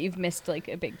 right, you've missed like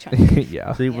a big chunk.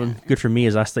 yeah. See, what's good for me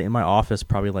is I stay in my office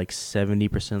probably like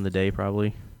 70% of the day,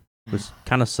 probably, which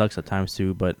kind of sucks at times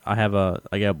too. But I got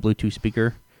a Bluetooth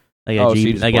speaker. I got Oh, so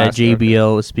you just I got a blast it, okay.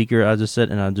 JBL speaker. I just sit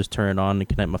and I just turn it on and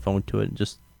connect my phone to it and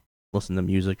just listen to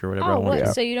music or whatever I Oh, want. what?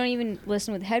 Yeah. So you don't even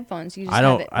listen with headphones? You just I have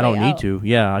don't. it I don't way need out. to.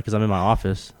 Yeah, because I'm in my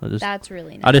office. That's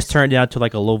really nice. I just turn it down to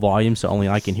like a low volume so only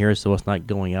I can hear it, so it's not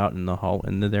going out in the hall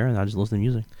in there, and I just listen to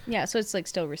music. Yeah, so it's like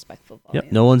still respectful volume.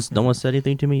 Yep. No one said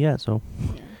anything to me yet, so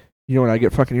Yeah. You know what I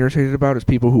get fucking irritated about is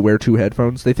people who wear 2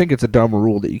 headphones. They think it's a dumb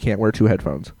rule that you can't wear 2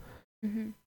 headphones.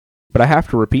 Mhm. But I have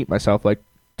to repeat myself like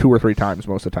 2 or 3 times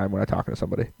most of the time when I'm talking to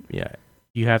somebody. yeah,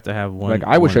 you have to have one. Like,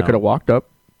 I wish I one could have out. walked up,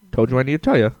 told you I need to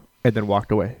tell you, and then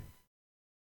walked away.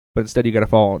 But instead you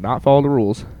gotta not follow the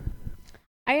rules.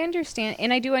 I understand,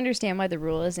 and I do understand why the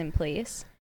rule is in place.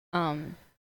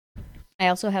 I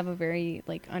also have a very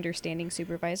like understanding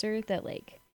supervisor that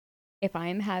like if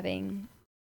I'm having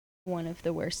one of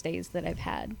the worst days that I've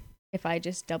had, if I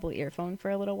just double earphone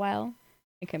for a little while,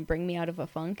 it can bring me out of a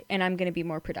funk, and I'm gonna be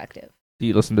more productive. Do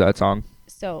you listen to that song?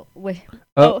 So with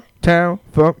Uptown,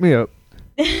 fuck me up.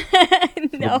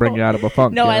 no, Bring you out of a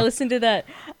funk. no, you I know? listen to that.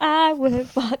 I would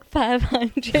walk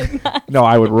 500 miles. No,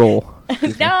 I would roll.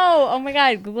 Excuse me. No, oh my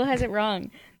God, Google has it wrong.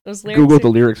 Those lyrics. Google are- the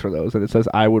lyrics for those, and it says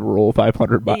I would roll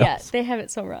 500 miles. Yeah, they have it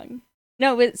so wrong.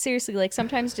 No, but seriously, like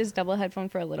sometimes just double headphone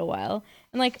for a little while.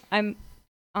 And like I'm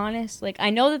honest, like I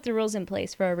know that the rule's in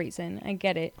place for a reason. I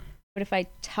get it. But if I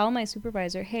tell my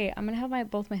supervisor, hey, I'm gonna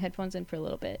have both my headphones in for a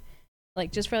little bit,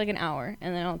 like just for like an hour,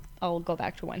 and then I'll go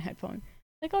back to one headphone.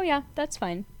 Like, oh yeah, that's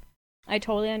fine. I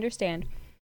totally understand.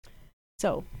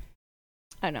 So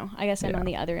I don't know. I guess I'm Yeah. on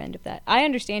the other end of that. I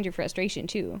understand your frustration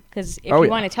too, because if Oh, you yeah.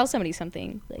 want to tell somebody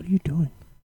something, What like are you doing?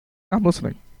 I'm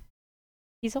listening.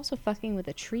 he's also fucking with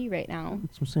a tree right now.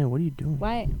 That's what I'm saying. What are you doing?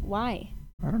 Why? Why?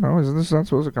 I don't know. Isn't this not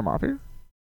supposed to come off here?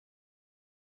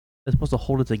 It's supposed to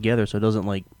hold it together so it doesn't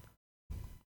like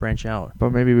branch out.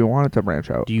 But maybe we want it to branch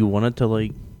out. Do you want it to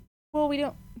like? Well, we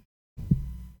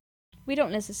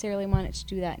don't necessarily want it to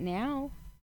do that now.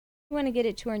 We want to get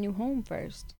it to our new home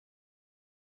first.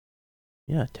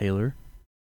 Yeah, Taylor.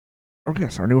 Oh,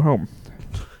 yes, our new home.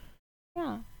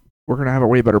 Yeah. We're going to have a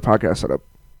way better podcast setup.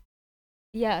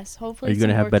 Yes. Hopefully. Are you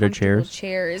gonna some have more better comfortable chairs?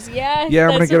 Chairs. Yes. Yeah,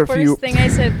 I'm that's gonna the get a few- first thing I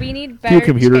said. We need A better few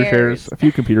computer chairs. chairs. A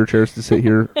few computer chairs to sit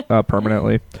here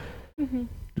permanently. Mhm.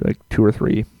 Like 2 or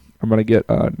 3. I'm going to get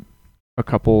a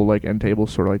couple like end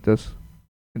tables sort of like this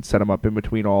and set them up in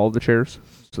between all of the chairs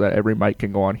so that every mic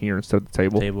can go on here instead of the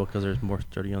table. Table because there's more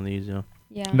sturdy on these. Yeah.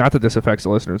 Yeah. Not that this affects the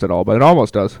listeners at all, but it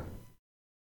almost does.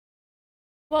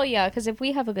 Well, yeah, because if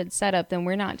we have a good setup, then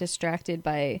we're not distracted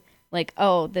by like,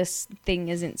 oh, this thing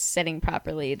isn't setting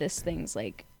properly. This thing's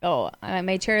like, oh,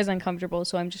 my chair is uncomfortable,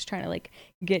 so I'm just trying to like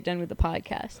get done with the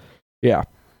podcast. Yeah.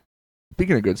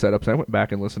 Speaking of good setups, I went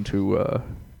back and listened to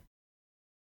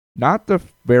not the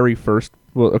very first.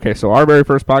 Well, okay, so our very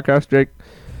first podcast, Jake,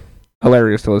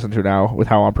 hilarious to listen to now with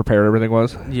how unprepared everything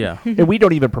was. Yeah. And we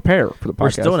don't even prepare for the podcast. We're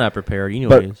still not prepared,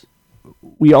 anyways.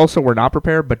 We also were not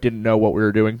prepared, but didn't know what we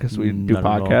were doing because we didn't do Not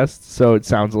at all. podcasts. So it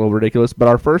sounds a little ridiculous. But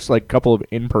our first like couple of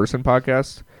in-person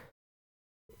podcasts,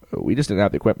 we just didn't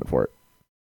have the equipment for it.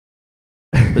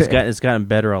 It's gotten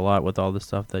better a lot with all the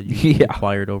stuff that you Yeah.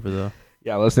 acquired over the.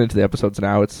 Yeah, listening to the episodes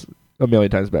now, it's a million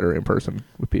times better in person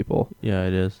with people. Yeah,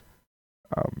 it is.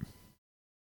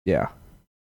 Yeah,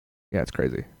 it's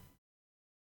crazy.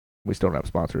 We still don't have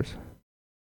sponsors.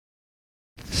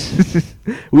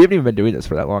 We haven't even been doing this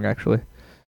for that long, actually.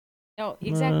 No,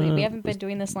 exactly. We haven't been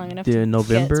doing this long enough. Yeah, to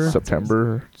November? get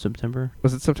September.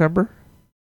 Was it September?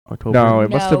 October? No, it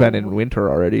must have been in No. winter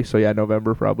already. So yeah,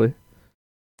 November probably.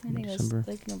 I think it was December.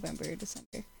 like November or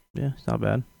December. Yeah, it's not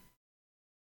bad.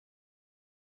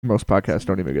 Most podcasts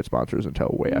don't even get sponsors until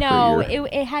way after No, a year.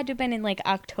 it had to have been in like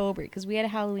October because we had a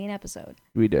Halloween episode.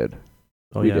 We did.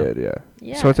 Oh, we yeah. did, yeah.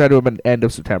 Yeah. So it's had to have been end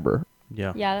of September.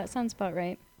 Yeah. Yeah, that sounds about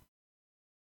right.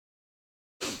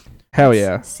 Hell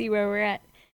yeah. See where we're at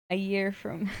a year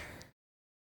from.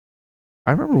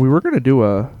 I remember we were going to do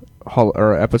a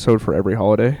episode for every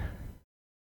holiday.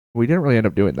 We didn't really end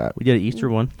up doing that. We did an Easter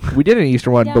one. We did an Easter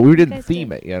one, Yeah, but we you didn't guys theme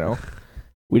did. it, you know.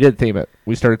 We did theme it.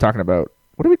 We started talking about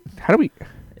how do we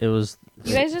It was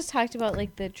You guys just talked about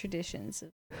like the traditions.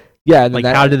 Yeah, and then like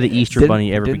that, how did the Easter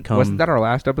Bunny ever become? Wasn't that our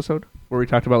last episode where we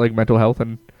talked about like mental health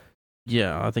and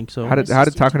Yeah, I think so. how did This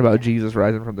is talking Easter, about yeah. Jesus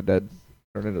rising from the dead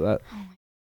turn into that?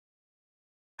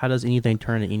 How does anything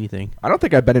turn into anything? I don't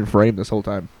think I've been in frame this whole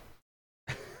time.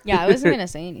 Yeah, I wasn't gonna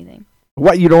say anything.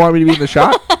 What, you don't want me to be in the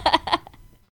shot?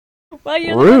 Well,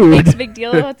 you're the one who Rude. makes a big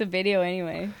deal about the video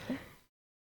anyway.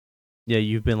 Yeah,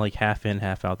 you've been like half in,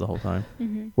 half out the whole time.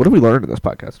 Mm-hmm. What have we learned in this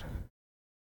podcast?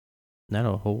 Not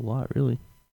a whole lot, really.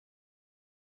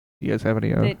 You guys have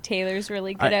any? That Taylor's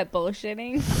really good at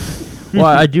bullshitting. Well,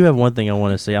 I do have one thing I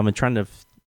want to say. I'm trying to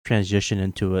transition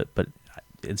into it, but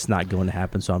it's not going to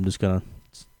happen. So I'm just gonna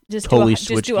Just totally do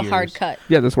switch a hard gears. cut.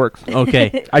 Yeah, this works.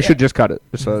 Okay. I should just cut it.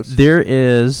 Just so it's- There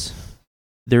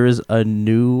is a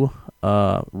new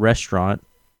restaurant,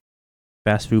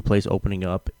 fast food place opening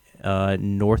up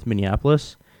North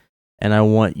Minneapolis, and I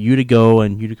want you to go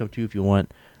and you to come too if you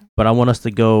want. But I want us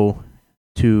to go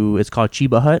to. It's called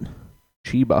Chiba Hut.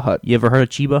 Chiba Hut. You ever heard of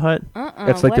Chiba Hut?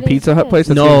 That's like what the is Pizza Hut this? place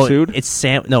that's No, getting sued? it's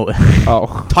No,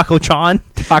 Oh. Taco Chan.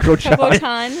 Taco Chan.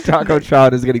 Taco-chan. Taco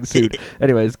Chan is getting sued.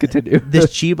 Anyways, continue. This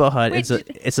Chiba Hut, Wait,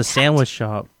 it's a sandwich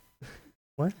shop.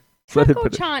 Let it Taco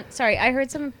finish. Chan. Sorry, I heard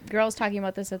some girls talking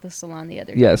about this at the salon the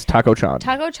other day. Yes, Taco Chan.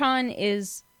 Taco Chan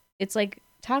it's like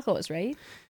tacos, right?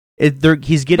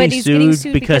 He's getting But he's getting sued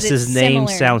sued because because his it's name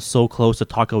similar. sounds so close to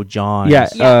Taco John. Yeah,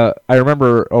 Yeah. I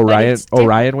remember Orion. it's different.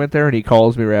 Orion went there and he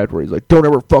calls me right after. He's like, "Don't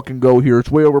ever fucking go here.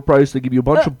 It's way overpriced. They give you a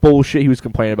bunch of bullshit." He was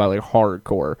complaining about like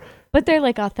hardcore, But they're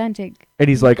like authentic. and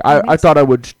he's like, That "I makes thought I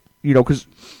would, you know, because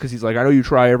he's like, I know you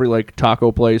try every like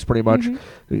taco place pretty much." Mhm.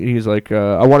 He's like,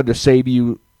 "I wanted to save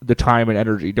you the time and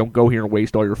energy. Don't go here and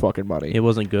waste all your fucking money." It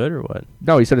wasn't good or what?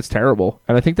 No, he said it's terrible,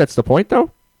 and I think that's the point though,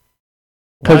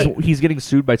 because Why? he's getting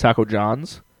sued by Taco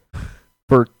John's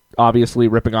for obviously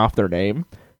ripping off their name,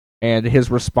 and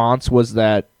his response was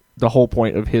that the whole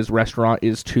point of his restaurant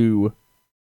is to,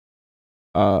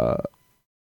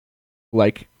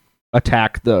 like,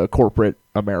 attack the corporate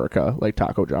America, like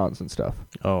Taco John's and stuff.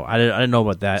 Oh, I didn't know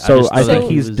about that. So just I know that think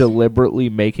he he's was- deliberately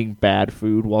making bad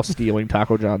food while stealing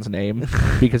Taco John's name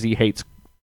because he hates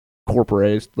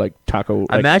corporate like taco.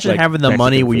 Imagine like having the Mexican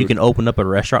money where you food. can open up a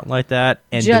restaurant like that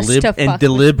and Just to fuck with-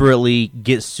 deliberately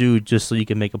get sued just so you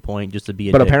can make a point, just to be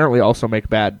a but dick. apparently also make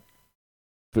bad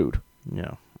food.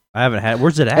 No, I haven't had.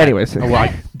 Where's it at? Anyways, Oh, well,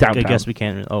 I downtown. guess we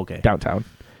can't. Okay. Downtown.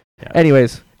 Yeah.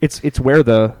 Anyways, it's where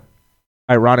the,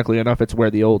 ironically enough, it's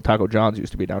where the old Taco John's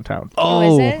used to be downtown.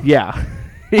 Oh, is it? Yeah.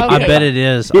 Okay. I bet it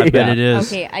is. I bet Yeah. it is.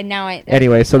 Okay, I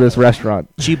Anyway, so this restaurant,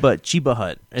 Chiba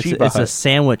Hut. It's Chiba a Hut.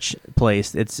 sandwich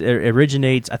place. I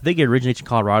think it originates in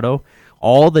Colorado.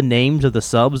 All the names of the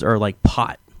subs are like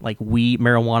pot, like weed,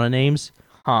 marijuana names,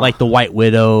 like the White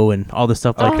Widow and all the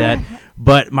stuff like that.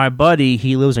 But my buddy,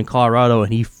 he lives in Colorado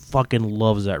and he fucking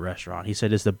loves that restaurant. He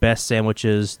said it's the best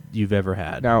sandwiches you've ever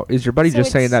had. now is your buddy So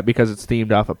just saying it's- that because it's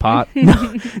themed off a pot?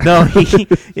 No,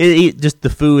 he just the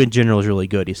food in general is really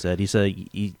good. He said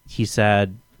he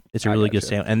said It's a I really good gotcha.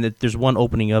 sandwich. And there's one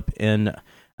opening up in,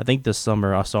 I think this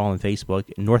summer I saw on Facebook,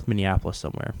 in North Minneapolis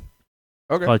somewhere.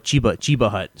 Okay. Called Chiba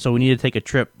Hut. So we need to take a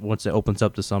trip once it opens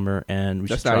up this summer, and we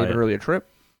That's should not try even it. really a trip.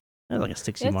 Like a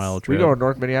 60 It's- mile We trip. go to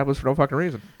North Minneapolis for no fucking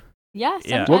reason. Yeah, Yeah.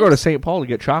 sometimes. We'll go to St. Paul to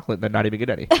get chocolate and then not even get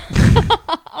any. Oh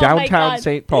my Downtown God.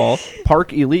 St. Paul,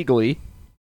 park illegally,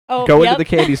 Oh, go yep. into the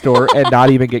candy store and not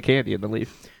even get candy and then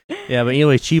leave. Yeah, but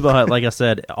anyway, Chiba Hut, like I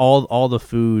said, all the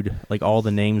food, like all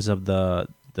the names of the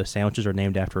sandwiches are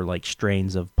named after like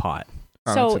strains of pot.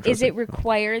 Oh, So that's is it interesting.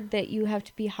 required that you have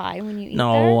to be high when you eat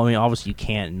No, there? I mean obviously you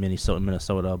can't in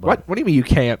Minnesota, but What do you mean you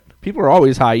can't? People are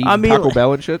always high eating I mean, Taco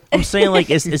Bell and shit. I'm saying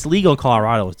like it's legal in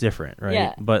Colorado, it's different, right?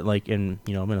 Yeah. But like in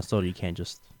Minnesota, you can't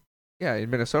just Yeah, in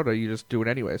Minnesota you just do it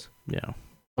anyways. But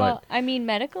Well, I mean,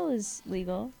 medical is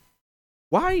legal.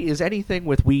 Why is anything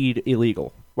with weed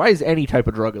illegal? Why is any type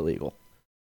of drug illegal?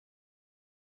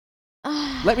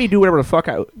 Let me do whatever the fuck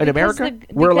in Because America.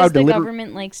 the, We're allowed to the literally.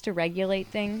 government likes to regulate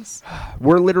things.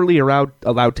 We're literally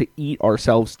allowed to eat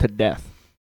ourselves to death,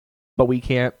 but we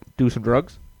can't do some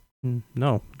drugs. no,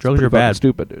 It's drugs pretty are fucking bad.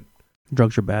 Stupid, dude.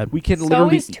 Drugs are bad. We can So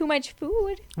literally is too much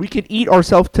food. we can eat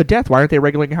ourselves to death. Why aren't they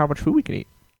regulating how much food we can eat?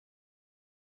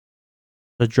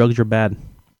 But drugs are bad.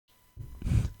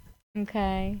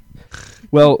 Okay.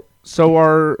 Well, so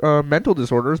are mental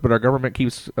disorders, but our government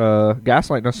keeps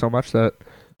gaslighting us so much that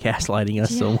Gaslighting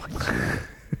us so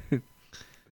much.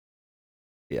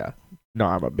 yeah. No,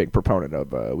 I'm a big proponent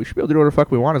of we should be able to do whatever the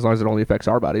fuck we want as long as it only affects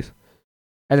our bodies.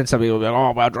 And then some people will be like,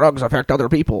 oh, well, drugs affect other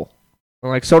people. I'm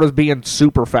like, so does being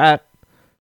super fat.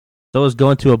 So is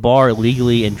going to a bar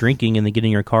illegally and drinking and then getting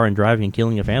in your car and driving and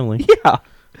killing a family. Yeah.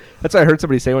 That's what I heard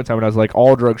somebody say one time, and I was like,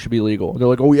 all drugs should be legal. And they're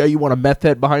like, oh, yeah, you want a meth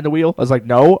head behind the wheel? I was like,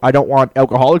 no, I don't want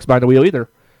alcoholics behind the wheel either.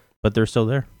 But they're still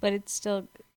there. But it's still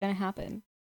going to happen.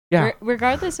 Yeah.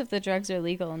 Regardless if the drugs are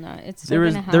legal or not, it's still There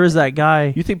going to is happen. there is that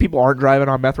guy. You think people aren't driving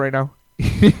on meth right now?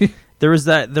 There was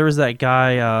that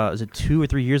guy. Was it 2 or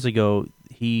 3 years ago?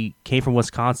 He came from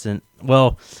Wisconsin.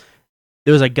 Well,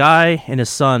 there was a guy and his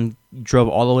son drove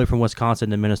all the way from Wisconsin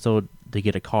to Minnesota to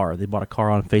get a car. They bought a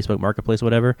car on Facebook Marketplace,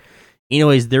 whatever.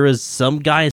 Anyways, there was some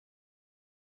guy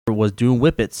who was doing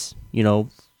whippets.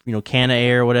 Can of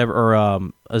air, whatever. Or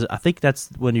I think that's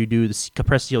when you do the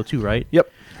compressed CO2, right?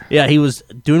 Yep. Yeah, he was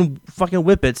doing fucking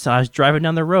whippets. I was driving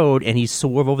down the road and he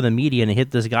swerved over the median and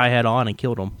hit this guy head on and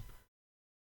killed him.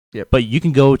 Yep. But you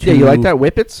can go to. Yeah, you like that?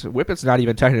 Whippets? Whippets not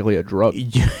even technically a drug.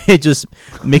 It just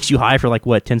makes you high for like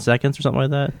what, 10 seconds or something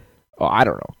like that. Oh, I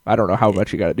don't know. I don't know how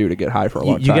much you got to do to get high for a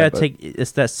long You time. gotta but- take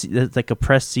that's like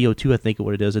compressed CO2. I think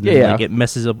what it is, and Yeah, then yeah. like it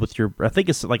messes up with your. I think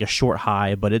it's like a short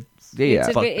high, but it. Yeah, yeah.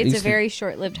 It's, Fuck. it's Used a to- very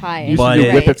short-lived high. Used But to do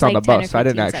it- whippets It's on like the 10 or bus. I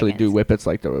didn't 15 actually do seconds. whippets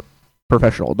like the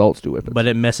professional adults do whippets. But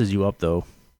it messes you up though.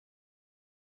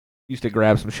 Used to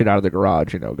grab some shit out of the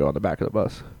garage, go on the back of the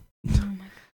bus.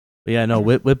 But yeah, no,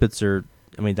 whippets are.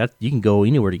 I mean, that you can go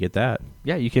anywhere to get that.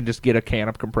 Yeah, you can just get a can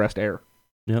of compressed air,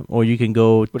 Yeah, or you can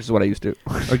go which is what I used to.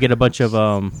 or get a bunch of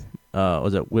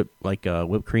was it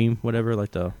whipped cream, whatever,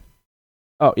 like the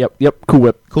Oh, yep, Cool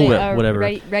Whip. Cool Wait, Whip, whatever.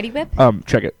 Ready Whip?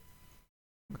 Check it.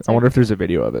 I wonder if there's a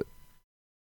video of it.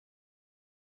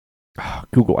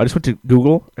 Google. I just went to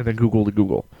Google and then Google to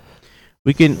Google.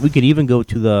 We can even go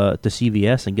to the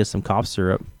CVS and get some cough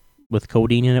syrup with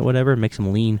codeine in it, whatever, make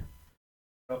some lean.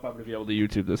 I don't know if I'm going to be able to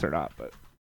YouTube this or not, but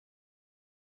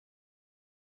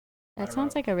That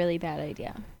sounds like a really bad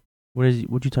idea.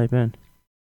 What'd you type in?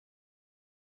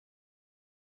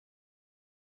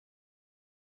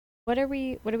 What are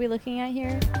we looking at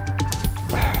here?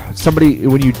 somebody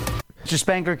when you Mr.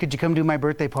 Spangler, could you come to my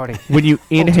birthday party? when you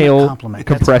Ultimate inhale compliment.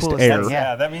 That's the compressed coolest air, thing,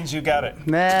 Yeah, that means you got it.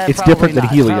 Nah, It's probably different than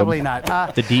not, helium. Probably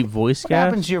not. The deep voice What gas?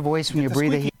 happens to your voice when you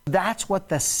breathe it? That's what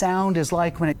the sound is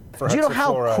like when it. For Do you know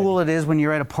how hexafluoride. cool it is when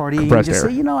you're at a party and you Compressed just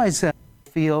air. say, as a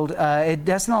field, it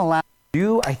doesn't allow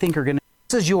you. I think are going to.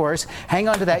 This is yours. Hang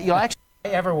on to that. You'll actually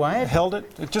ever what? Held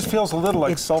it. It just feels a little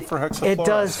like sulfur hexafluoride. It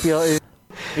does feel.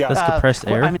 Yeah. That's compressed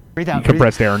air? I mean, breathe out.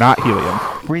 compressed air, not helium.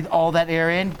 Breathe all that air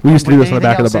in. We used to do Breathe this on the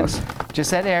back of the anything else in.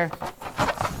 Just that air.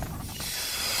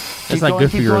 That's not good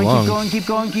for your lungs. Keep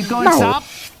going. No. Stop.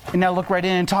 And now look right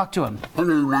in and talk to him.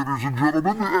 Hello, ladies and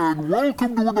gentlemen, and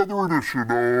welcome to another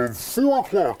edition of 4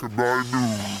 o'clock at 9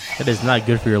 news. That is not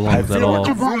good for your lungs at all. It's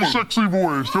a very sexy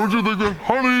voice. Don't you think that,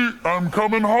 honey, I'm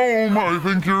coming home. I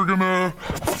think you're gonna...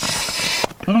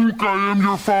 Luke, I am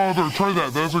your father. Try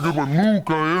that. That's a good one. Luke,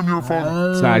 I am your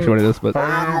father. It's not actually what it is, but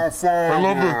I am your father. I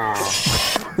love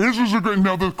it. This is a great...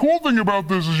 Now, the cool thing about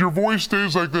this is your voice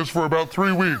stays like this for about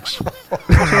 3 weeks. So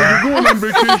you're going on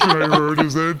vacation, I heard.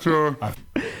 Is that...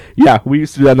 yeah, we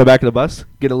used to do that on the back of the bus.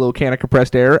 Get a little can of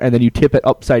compressed air, and then you tip it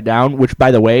upside down. Which,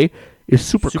 by the way, is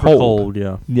super Super cold. cold,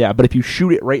 yeah. Yeah, but if you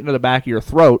shoot it right into the back of your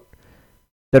throat,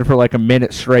 then for like a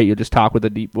minute straight, you just talk with a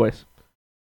deep voice.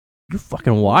 You're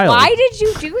fucking wild. Why did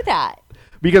you do that?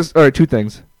 Because, all right, two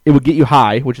things. It would get you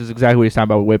high, which is exactly what he's talking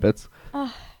about with whippets.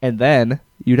 Ugh. And then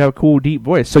you'd have a cool, deep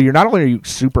voice. So you're not only are you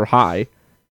super high,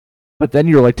 but then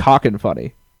you're like talking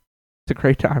funny. It's a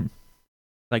great time.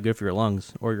 Not good for your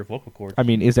lungs or your vocal cords. I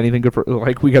mean, is anything good for,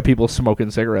 like, we got people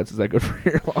smoking cigarettes. Is that good for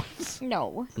your lungs?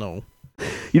 No. No.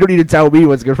 You don't need to tell me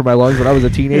what's good for my lungs. When I was a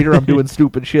teenager, I'm doing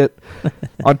stupid shit.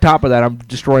 On top of that, I'm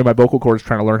destroying my vocal cords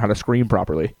trying to learn how to scream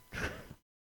properly.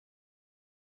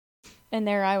 And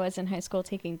there I was in high school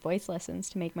taking voice lessons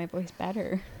to make my voice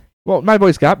better. Well, my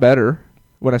voice got better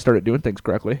when I started doing things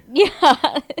correctly.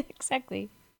 Yeah, exactly.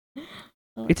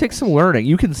 It takes some learning.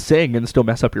 You can sing and still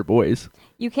mess up your voice.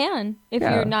 You can if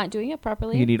Yeah. you're not doing it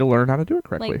properly. You need to learn how to do it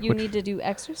correctly. Like you need to do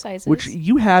exercises. Which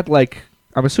you had, like,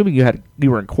 I'm assuming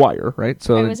you were in choir, right?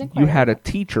 So I was in you choir. had a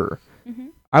teacher. Mhm.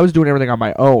 I was doing everything on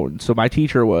my own. So my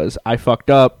teacher was, I fucked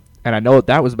up, and I know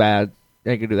that was bad. I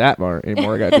ain't gonna do that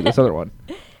anymore. I gotta do this other one.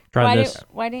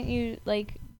 Why didn't you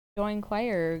like join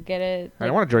choir or get a? I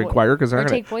don't want to join choir because or I'm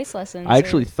gonna take voice lessons. I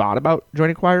actually thought about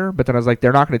joining choir, but then I was like,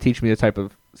 they're not going to teach me the type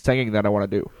of singing that I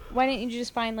want to do. Why didn't you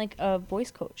just find like a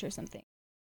voice coach or something?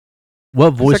 What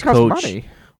 'Cause voice that costs coach? money.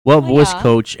 What Well, voice yeah.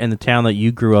 coach in the town that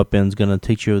you grew up in is going to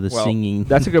teach you the Well, singing?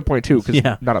 That's a good point too, because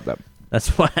Yeah. none of them. That's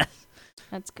why.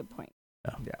 That's a good point.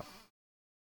 Yeah.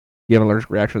 You have an allergic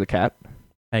reaction to the cat?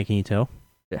 Hey, can you tell?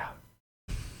 Yeah.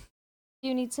 Do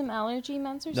you need some allergy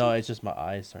meds or something? No, it's just my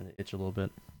eyes starting to itch a little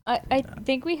bit. I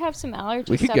think we have some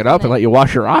allergy. We could stuff get in up and it. let you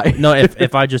wash your eye. No,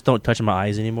 if I just don't touch my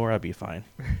eyes anymore, I'll be fine.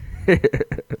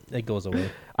 It goes away.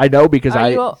 I know because Are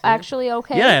you actually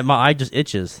okay? Yeah, my eye just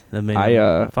itches. I mean,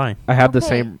 I'm fine. I have the Okay.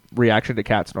 same reaction to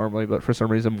cats normally, but for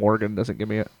some reason Morgan doesn't give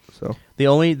me it. So The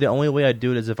only way I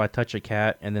do it is if I touch a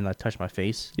cat and then I touch my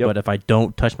face. Yep. But if I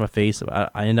don't touch my face,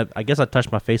 I end up. I guess I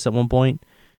touched my face at one point.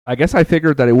 I guess I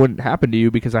figured that it wouldn't happen to you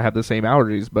because I have the same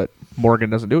allergies, but Morgan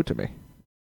doesn't do it to me.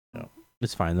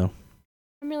 It's fine though.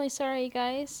 I'm really sorry,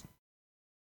 guys.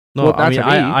 No, Well, I that's mean,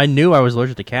 me. I knew I was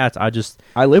allergic to cats.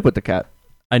 I live with the cat.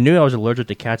 I knew I was allergic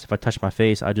to cats if I touched my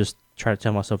face. I just try to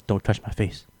tell myself, don't touch my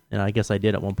face. And I guess I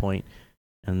did at one point.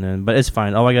 And then, but it's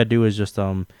fine. All I gotta do is just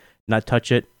not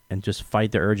touch it and just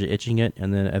fight the urge of itching it,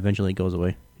 and then eventually it goes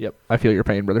away. Yep, I feel your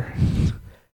pain, brother.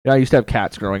 Yeah, I used to have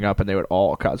cats growing up, and they would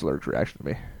all cause allergic reaction to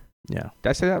me. Yeah. Did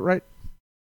I say that right?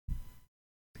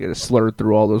 Get it slurred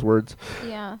through all those words.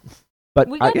 Yeah. But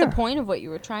We got yeah. the point of what you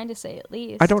were trying to say, at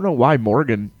least. I don't know why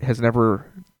Morgan has never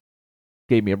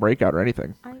gave me a breakout or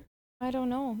anything. I don't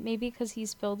know. Maybe because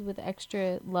he's filled with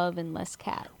extra love and less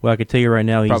cat. Well, I can tell you right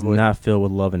now, he's Probably. not filled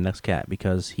with love and next cat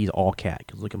because he's all cat.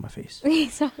 Because look at my face.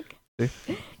 He's not- It's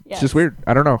Yes, just weird.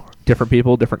 I don't know. Different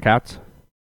people, different cats.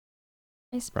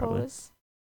 I suppose.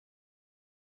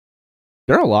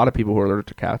 There are a lot of people who are allergic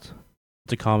to cats.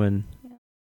 It's a common.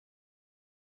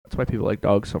 That's why people like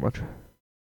dogs so much.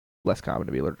 Less common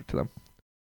to be allergic to them.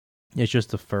 It's just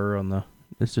the fur on the.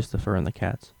 It's just the fur on the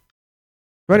cats.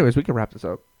 But anyways, we can wrap this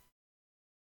up.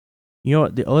 You know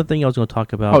what? The other thing I was going to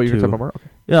talk about. Oh, you're too, talking about more? Okay.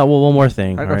 Yeah. Well, one more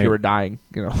thing. I don't know if you were dying.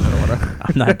 You know, I don't wanna...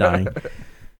 I'm not dying.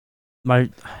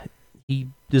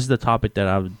 This is the topic that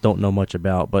I don't know much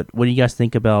about. But what do you guys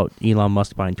think about Elon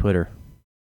Musk buying Twitter?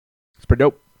 It's pretty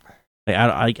dope.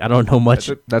 Like, I don't know much.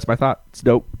 That's my thought. It's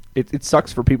dope. It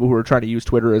sucks for people who are trying to use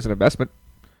Twitter as an investment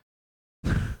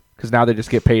because now they just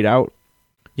get paid out.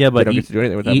 Yeah, but they don't get to do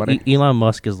anything with that money. Elon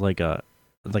Musk is like a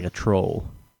troll.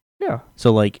 Yeah.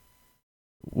 So like,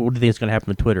 what do you think is going to happen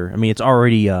with Twitter? I mean, it's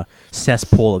already a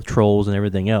cesspool of trolls and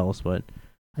everything else. But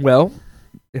Well,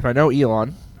 if I know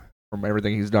Elon from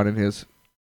everything he's done in his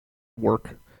work,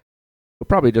 he'll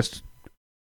probably just...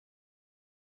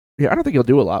 Yeah, I don't think he'll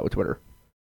do a lot with Twitter.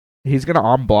 He's going to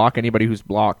unblock anybody who's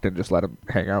blocked and just let him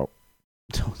hang out.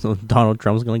 so Donald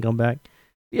Trump's going to come back.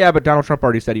 Yeah, but Donald Trump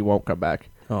already said he won't come back.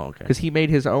 Oh, okay. Because he made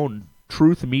his own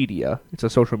Truth Media. It's a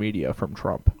social media from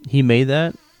Trump. He made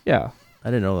that? Yeah. I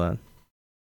didn't know that.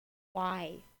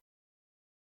 Why?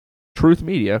 Truth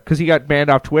Media. Because he got banned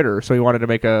off Twitter, so he wanted to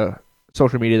make a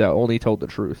social media that only told the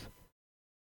truth.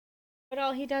 But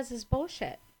all he does is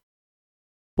bullshit.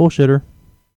 Bullshitter.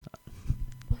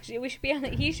 We should be on.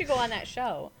 He should go on that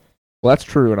show. Well, that's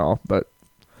true and all, but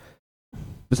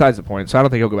besides the point. So I don't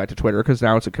think he'll go back to Twitter because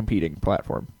now it's a competing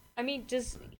platform. I mean,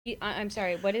 I'm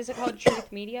sorry. What is it called?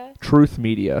 Truth Media. Truth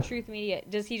Media. Truth Media.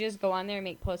 Does he just go on there and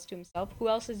make posts to himself? Who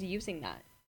else is using that?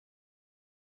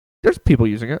 There's people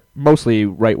using it, mostly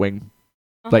right wing,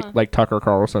 Uh-huh. like Tucker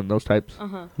Carlson, those types.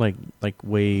 Uh-huh. Like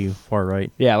way far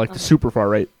right. Yeah, like the super far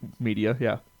right media.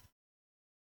 Yeah.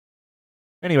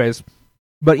 Anyways,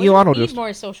 But We Elon don't will need just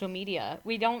more social media.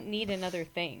 We don't need another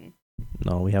thing.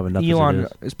 No, we have enough. Elon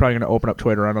is probably going to open up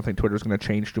Twitter. I don't think Twitter's going to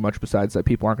change too much besides that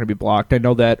people aren't going to be blocked. I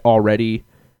know that already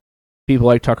people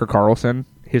like Tucker Carlson,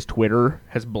 his Twitter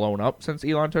has blown up since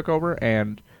Elon took over,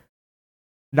 and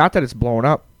not that it's blown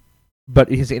up, but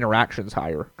his interaction's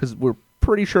higher, because we're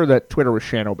pretty sure that Twitter was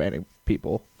shadow banning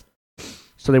people.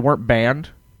 So they weren't banned,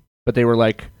 but they were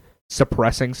like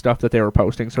suppressing stuff that they were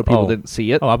posting so people didn't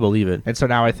see it. Oh, I believe it. And so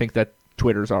now I think that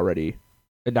Twitter's already,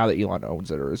 and now that Elon owns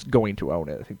it or is going to own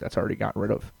it, I think that's already gotten rid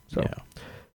of. So Yeah.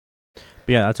 But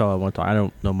yeah, that's all I want to talk. I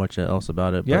don't know much else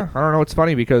about it. yeah, I don't know. It's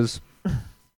funny because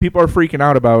people are freaking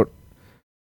out about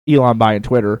Elon buying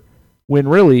Twitter, when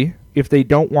really, if they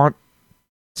don't want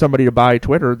somebody to buy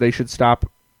Twitter, they should stop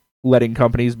letting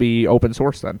companies be open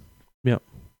source then. Yeah.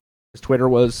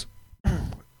 Because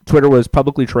Twitter was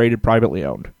publicly traded, privately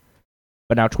owned.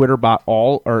 But now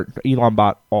Elon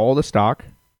bought all the stock.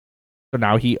 So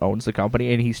now he owns the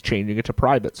company, and he's changing it to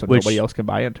private, so nobody else can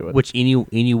buy into it. Which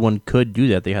anyone could do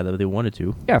that if they wanted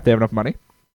to. Yeah, if they have enough money,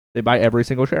 they buy every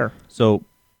single share. So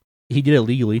he did it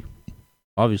legally,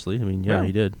 obviously. I mean, yeah,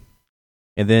 he did.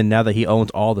 And then now that he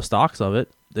owns all the stocks of it,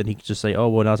 then he can just say, "Oh,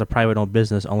 well, now it's a private-owned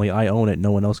business. Only I own it.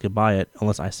 No one else can buy it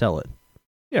unless I sell it."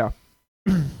 Yeah,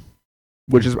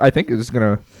 which is, I think this is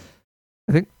gonna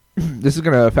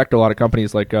affect a lot of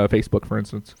companies like Facebook, for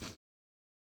instance,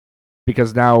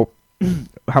 because now.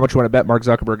 How much you want to bet Mark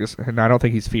Zuckerberg is, and I don't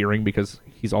think he's fearing because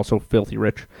he's also filthy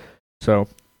rich. So,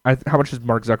 how much is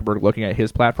Mark Zuckerberg looking at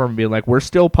his platform and being like, we're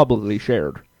still publicly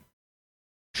shared.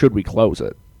 Should we close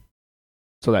it?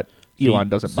 So that Elon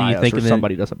doesn't buy us or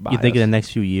somebody doesn't buy us. You think in the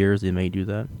next few years they may do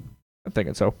that? I'm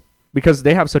thinking so. Because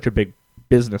they have such a big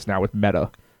business now with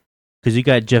Meta. Because you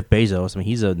got Jeff Bezos. I mean,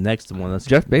 he's the next one.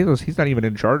 Jeff Bezos, he's not even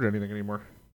in charge of anything anymore.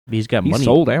 He's got money. He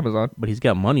sold Amazon. But he's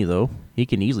got money, though. He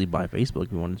can easily buy Facebook if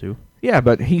he wanted to. Yeah,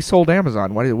 but he sold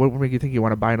Amazon. What would make you think you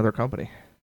want to buy another company?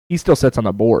 He still sits on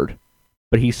the board,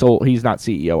 but he's not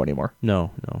CEO anymore. No.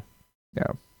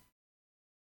 Yeah.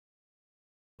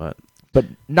 But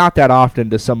not that often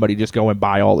does somebody just go and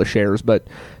buy all the shares, but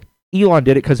Elon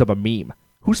did it because of a meme.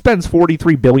 Who spends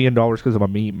 $43 billion because of a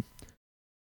meme?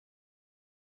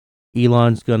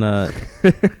 Elon's gonna...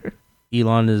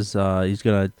 Elon is he's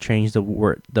gonna change the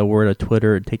word of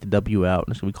Twitter and take the W out,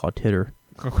 and it's gonna be called Titter.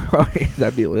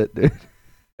 That'd be lit, dude.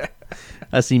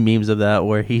 I see memes of that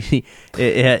where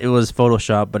it was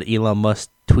Photoshop, but Elon Musk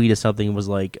tweeted something and was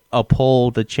like a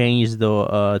poll to change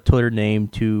the Twitter name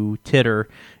to Titter,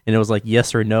 and it was like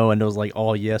yes or no, and it was like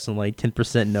all yes and like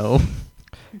 10% no.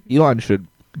 Elon should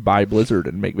buy Blizzard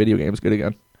and make video games good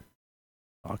again.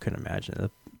 I couldn't imagine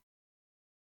it.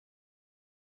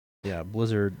 Yeah,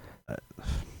 Blizzard.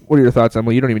 What are your thoughts,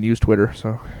 Emily? You don't even use Twitter,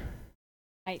 so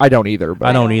I don't either. But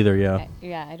I don't either. Yeah.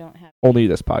 I don't have. Only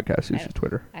this podcast uses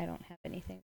Twitter. I don't have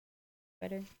anything on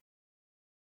Twitter.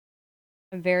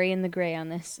 I'm very in the gray on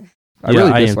this. I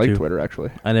really dislike Twitter,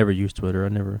 actually. I never used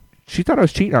Twitter. She thought I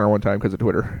was cheating on her one time because of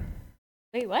Twitter.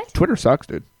 Wait, what? Twitter sucks,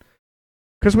 dude.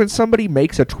 Because when somebody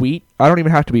makes a tweet, I don't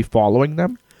even have to be following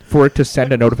them for it to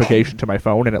send a notification to my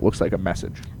phone, and it looks like a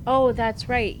message. Oh, that's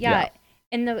right. Yeah.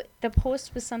 And the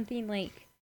post was something like,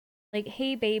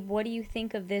 hey babe, what do you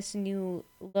think of this new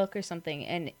look or something?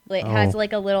 And it has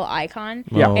like a little icon.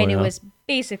 Yeah. And it was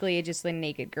basically just a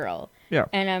naked girl. Yeah.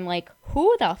 And I'm like,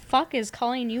 who the fuck is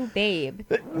calling you babe?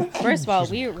 First of all,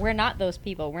 we're not those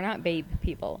people. We're not babe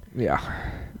people. Yeah.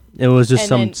 It was just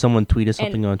someone tweeted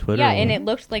something on Twitter. Yeah, and it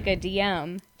looked like a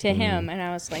DM to him, and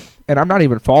I was like... And I'm not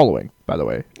even following, by the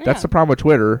way. Yeah. That's the problem with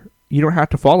Twitter. You don't have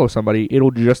to follow somebody.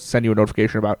 It'll just send you a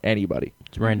notification about anybody.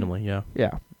 It's randomly, yeah.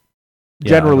 Yeah.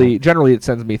 Generally it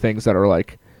sends me things that are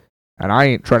like, and I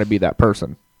ain't trying to be that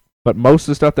person. But most of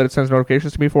the stuff that it sends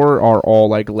notifications to me for are all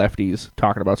like lefties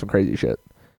talking about some crazy shit.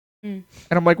 And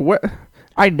I'm like, what?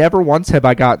 I never once have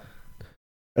I got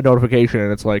a notification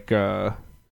and it's like,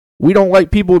 we don't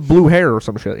like people with blue hair or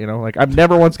some shit, you know? Like, I've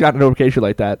never once gotten a notification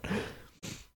like that.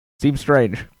 Seems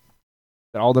strange.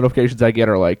 And all the notifications I get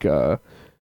are like,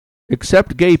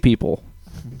 except gay people.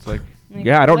 It's like,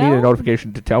 yeah, I don't need a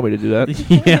notification to tell me to do that.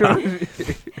 Yeah.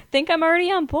 Think I'm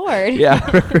already on board. Yeah.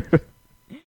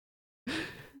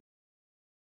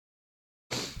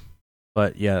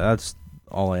 But yeah, that's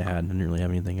all I had. I didn't really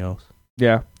have anything else.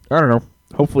 Yeah. I don't know.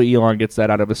 Hopefully Elon gets that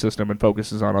out of his system and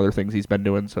focuses on other things he's been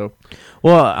doing. So,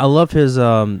 well, I love his.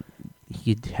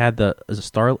 He had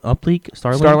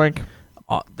Starlink.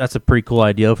 That's a pretty cool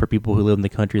idea for people who live in the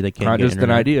country that can't not get just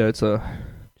internet. an idea. It's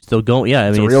still going. Yeah,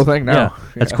 I mean, it's a real thing now. Yeah,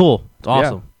 that's cool. It's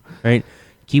awesome. Right?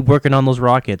 Keep working on those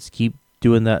rockets. Keep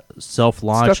doing that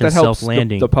self-launch and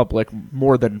self-landing. The public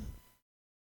more than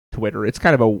Twitter. It's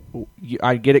kind of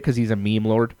I get it because he's a meme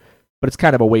lord, but it's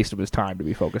kind of a waste of his time to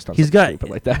be focused on something stupid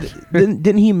like that.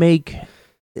 Didn't he make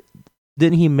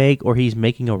or he's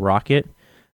making a rocket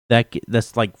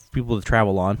that's like people to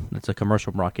travel on. It's a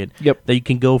commercial rocket. Yep. That you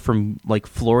can go from like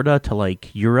Florida to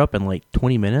like Europe in like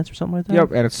 20 minutes or something like that.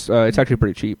 Yep, and it's actually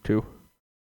pretty cheap too.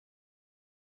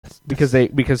 Because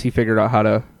he figured out how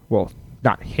to, well,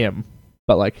 not him,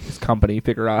 but like his company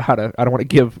figured out how to. I don't want to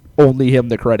give only him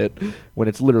the credit when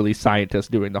it's literally scientists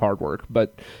doing the hard work,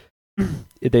 but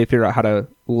they figured out how to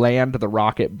land the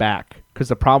rocket back. Because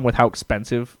the problem with how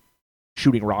expensive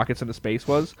shooting rockets into space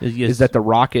is that the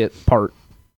rocket part,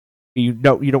 you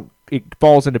don't. It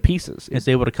falls into pieces. It's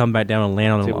able to come back down and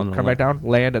land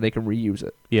land, and they can reuse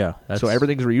it. Yeah. So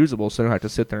everything's reusable, so they don't have to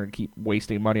sit there and keep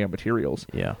wasting money on materials.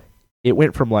 Yeah. It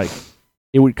went from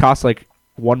it would cost like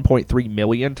 $1.3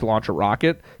 million to launch a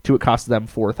rocket to it cost them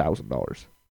 $4,000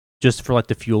 just for like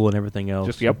the fuel and everything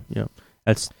else. Yep.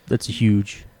 That's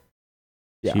huge.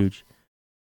 It's huge.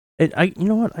 You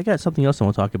know what? I got something else I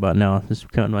want to talk about now. This is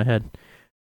coming in my head.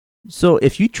 So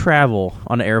if you travel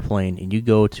on an airplane and you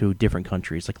go to different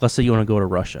countries, like let's say you want to go to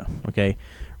Russia, okay?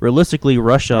 Realistically,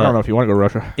 Russia... I don't know if you want to go to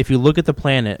Russia. If you look at the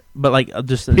planet, but like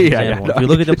just an example, if you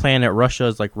look at the planet, Russia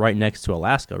is like right next to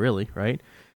Alaska, really, right?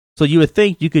 So you would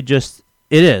think you could just...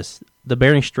 It is. The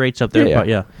Bering Straits up there.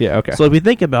 Yeah, okay. So if you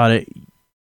think about it,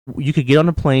 you could get on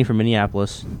a plane from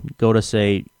Minneapolis, go to,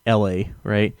 say, L.A.,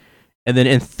 right? And then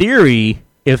in theory,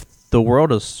 if the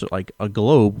world is like a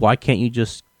globe, why can't you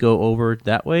just go over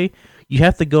that way? You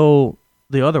have to go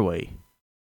the other way.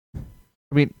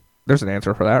 I mean, there's an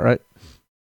answer for that, right?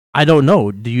 I don't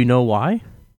know. Do you know why?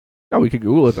 No, we could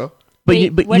Google it though. But you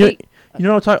know what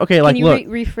I'm talking. Okay, can like you look.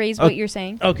 rephrase what you're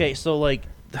saying? Okay, so like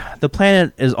the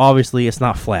planet is obviously it's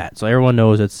not flat, so everyone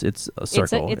knows it's a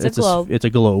circle. It's a globe. It's a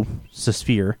globe. It's a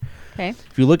sphere. Okay.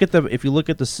 If you look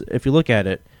at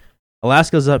it,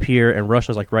 Alaska's up here and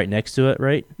Russia's like right next to it,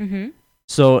 right? Mm-hmm.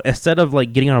 So instead of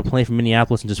like getting on a plane from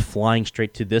Minneapolis and just flying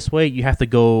straight to this way, you have to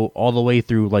go all the way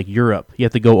through like Europe. You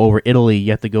have to go over Italy.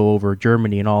 You have to go over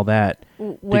Germany and all that.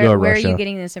 Where are you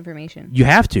getting this information? You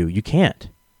have to. You can't.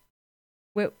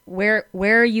 Where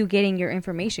are you getting your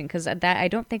information? Because I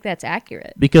don't think that's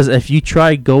accurate. Because if you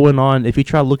try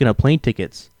looking at plane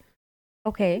tickets,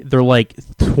 okay, they're like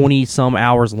 20 some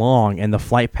hours long, and the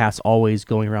flight path's always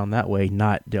going around that way,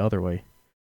 not the other way.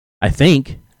 I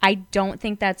think. I don't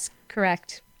think that's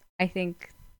correct. I think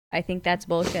that's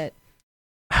bullshit.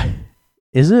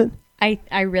 Is it?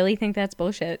 I really think that's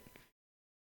bullshit.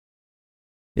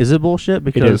 Is it bullshit?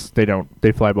 Because it is.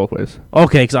 They fly both ways.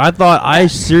 Okay, because I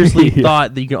seriously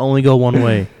thought that you can only go one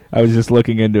way. I was just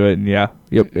looking into it, and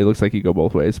it looks like you go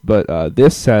both ways. But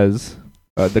this says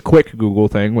the quick Google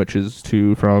thing, which is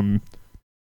from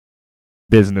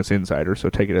Business Insider, so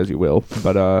take it as you will.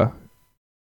 But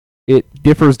it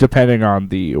differs depending on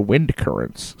the wind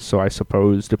currents. So I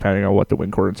suppose depending on what the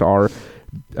wind currents are,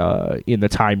 in the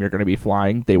time you're going to be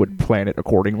flying, they would plan it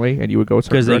accordingly, and you would go a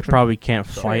certain direction. Because they probably can't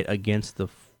fight against the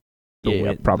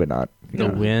wind. Probably not. The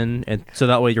wind, and so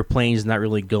that way your plane's not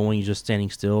really going, you're just standing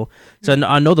still. So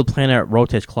I know the planet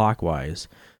rotates clockwise.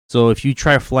 So if you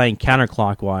try flying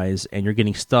counterclockwise and you're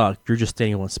getting stuck, you're just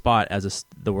standing in one spot as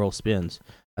the world spins.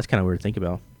 That's kind of weird to think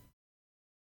about.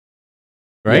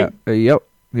 Right? Yep.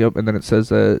 And then it says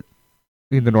that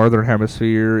in the northern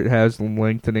hemisphere, it has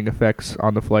lengthening effects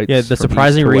on the flights. Yeah, the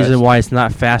surprising reason why it's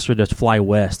not faster to fly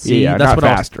west. See, that's not what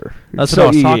faster. That's what I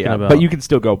was talking about. But you can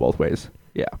still go both ways.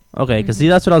 Yeah. Okay, because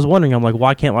that's what I was wondering. I'm like,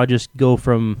 why can't I just go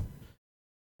from...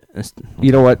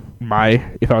 You know what?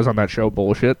 If I was on that show,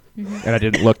 bullshit, and I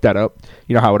didn't look that up,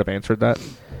 you know how I would have answered that?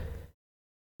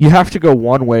 You have to go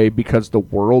one way because the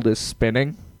world is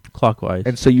spinning. Clockwise.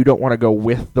 And so you don't want to go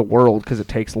with the world because it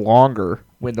takes longer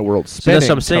when the world's spinning. So that's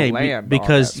what I'm saying.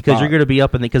 Because you're going to be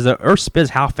up in because the Earth spins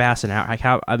how fast and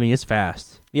how it's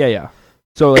fast. Yeah.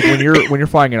 So like when you're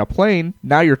flying in a plane,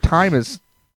 now your time is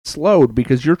slowed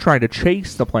because you're trying to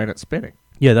chase the planet spinning.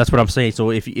 Yeah, that's what I'm saying. So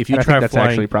if you try that's flying, that's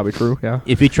actually probably true. Yeah.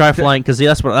 If you try flying, because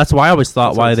that's why I always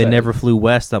thought why they never flew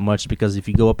west that much, because if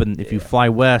you go up and if you fly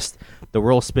west, the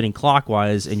world's spinning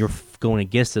clockwise and you're going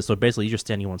against it. So basically, you're just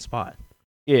standing in one spot.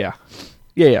 Yeah.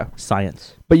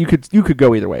 Science. But you could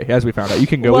go either way, as we found out. You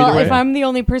can go either way. Well, if I'm the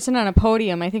only person on a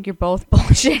podium, I think you're both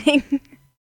bullshitting.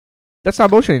 That's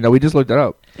not bullshitting, though. We just looked it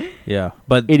up. Yeah,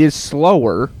 but it is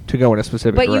slower to go in a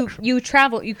specific direction. But you could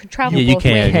travel both ways. You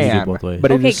can do both ways.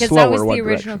 But okay, because that was the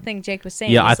original thing Jake was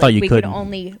saying. Yeah, I thought you couldn't. We could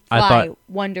only fly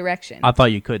one direction. I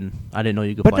thought you couldn't. I didn't know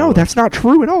you could fly. But no, that's not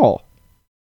true at all.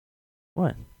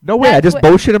 What? No way. I just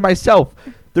bullshitted myself.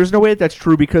 There's no way that's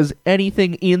true because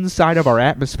anything inside of our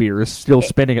atmosphere is still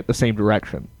spinning at the same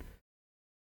direction.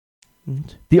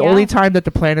 The only time that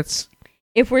the planet's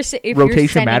if you're rotation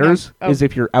sending matters is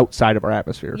if you're outside of our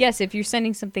atmosphere. Yes, if you're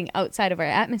sending something outside of our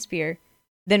atmosphere,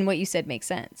 then what you said makes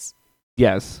sense.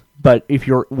 Yes, but if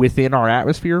you're within our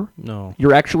atmosphere, no,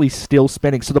 you're actually still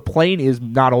spinning. So the plane is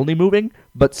not only moving,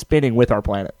 but spinning with our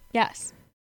planet. Yes.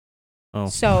 Oh.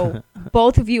 So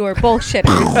both of you are bullshitters.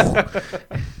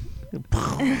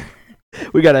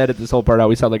 We gotta edit this whole part out.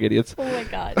 We sound like idiots. Oh my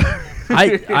god.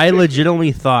 I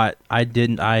legitimately thought I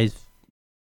didn't.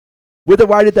 Well, then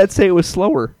why did that say it was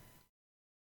slower?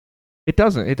 It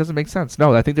doesn't. It doesn't make sense.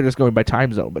 No, I think they're just going by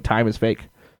time zone, but time is fake.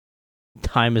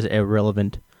 Time is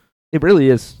irrelevant. It really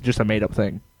is just a made up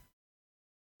thing.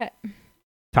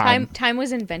 Time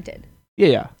was invented.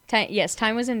 Yeah.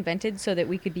 Time was invented so that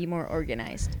we could be more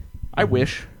organized. I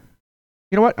wish.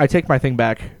 You know what? I take my thing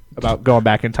back about going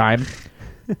back in time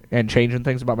and changing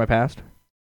things about my past.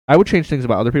 I would change things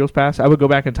about other people's past. I would go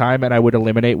back in time and I would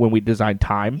eliminate when we designed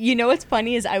time. You know what's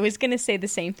funny is I was going to say the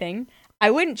same thing.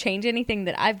 I wouldn't change anything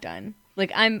that I've done.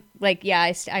 Like, I'm like, yeah,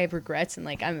 I have regrets and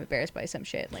like I'm embarrassed by some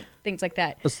shit, like things like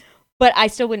that. But I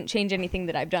still wouldn't change anything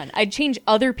that I've done. I'd change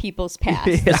other people's past.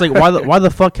 It's like, why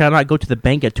the fuck can I not go to the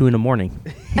bank at 2 a.m?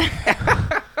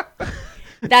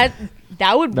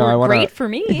 That would work great for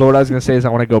me. But what I was going to say is I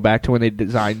want to go back to when they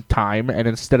designed time, and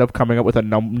instead of coming up with a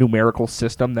numerical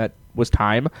system that was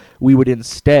time, we would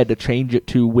instead change it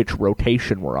to which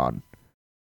rotation we're on.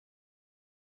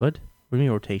 What? What do you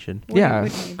mean rotation? Yeah,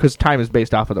 because time is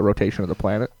based off of the rotation of the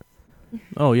planet.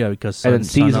 Oh, yeah, because and then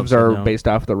seasons are based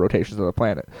off of the rotations of the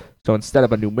planet. So instead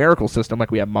of a numerical system,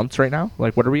 like we have months right now,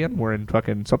 like what are we in? We're in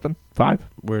fucking something? 5?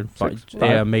 We're in 5.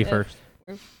 Yeah, May 1st.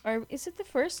 Or is it the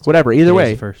first? Whatever. Either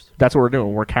way, first. That's what we're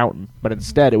doing. We're counting. But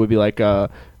instead, it would be like,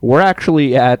 we're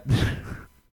actually at,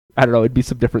 I don't know, it'd be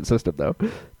some different system, though.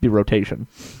 The rotation.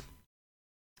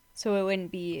 So it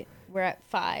wouldn't be, we're at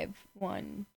 5,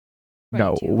 1, 22.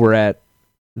 No, we're at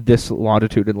this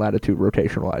longitude and latitude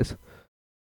rotation-wise.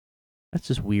 That's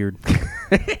just weird.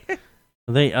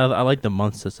 I like the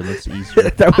month system. It's easier.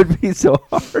 That would be so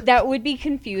hard. That would be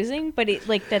confusing, but it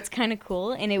like that's kind of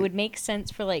cool, and it would make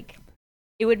sense for like,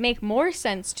 it would make more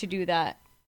sense to do that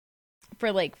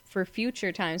for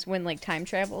future times when like time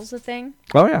travel's a thing.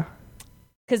 Oh yeah.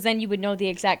 Because then you would know the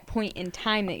exact point in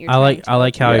time that you're. I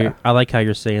like how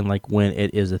you're saying like when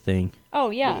it is a thing. Oh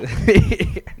yeah.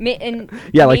 And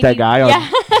yeah, like that guy. Yeah,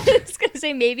 I was gonna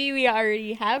say maybe we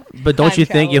already have. But don't you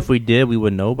think if we did, we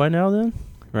would know by now? Then,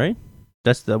 right?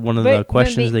 That's one of the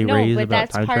questions they raise about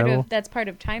time travel. That's part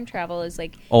of time travel is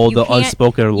like the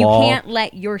unspoken law. You can't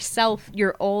let your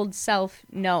old self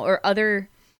know, or other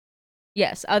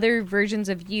versions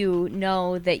of you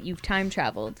know that you've time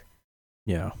traveled.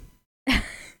 Yeah.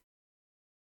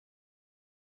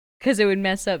 Because it would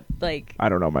mess up, like... I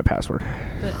don't know my password.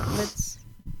 But let's...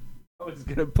 I was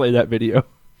going to play that video.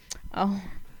 Oh.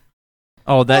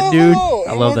 Oh, that dude.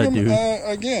 I love that dude.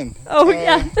 Again. Oh,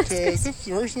 yeah. To this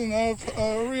version of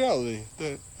reality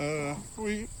that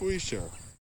we share.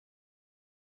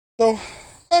 So,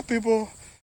 a lot of people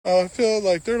feel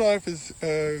like their life is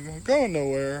going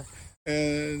nowhere,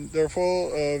 and they're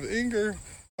full of anger,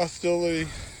 hostility,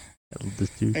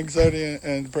 anxiety,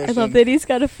 and depression. I love that he's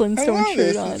got a Flintstone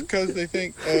shirt on. Because they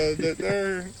think that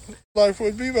their life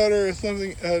would be better if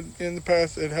something in the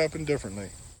past had happened differently.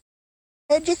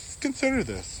 But just consider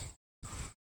this.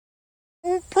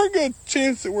 Well, pretty good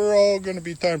chance that we're all going to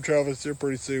be time travelers here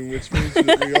pretty soon, which means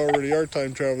that we already are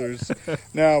time travelers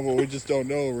now, but we just don't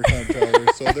know we're time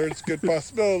travelers. So there's a good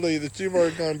possibility that you've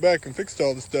already gone back and fixed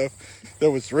all the stuff that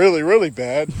was really, really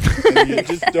bad, and you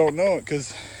just don't know it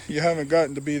because you haven't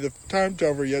gotten to be the time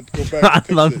traveler yet to go back and fix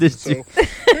it. I love this. So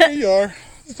here you are,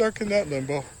 stuck in that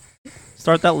limbo.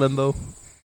 Start that limbo.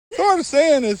 So what I'm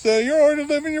saying is you're already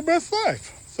living your best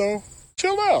life. So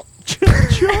chill out.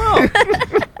 Chill out.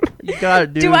 You got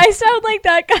it, dude. Do I sound like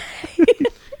that guy?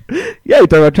 Yeah, you're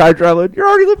talking about time traveling. You're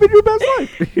already living your best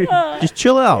life. Just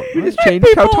chill out. Just change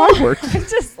how time works. I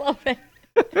just love it.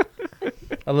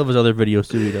 I love his other videos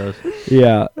too. He does.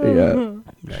 Yeah.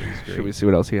 Should we see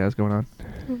what else he has going on?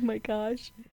 Oh my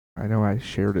gosh. I know I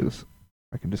shared his.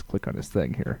 I can just click on his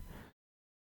thing here.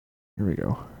 Here we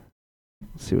go.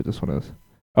 Let's see what this one is.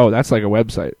 Oh, that's like a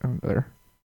website. Oh, there.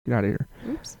 Get out of here.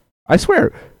 Oops. I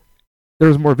swear, there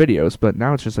was more videos, but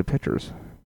now it's just like pictures.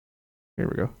 Here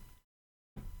we go.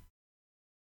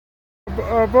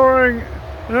 A boring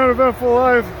and uneventful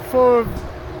life full of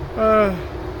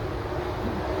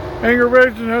anger,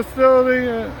 rage, and hostility,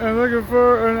 and looking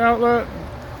for an outlet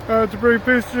to bring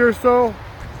peace to your soul.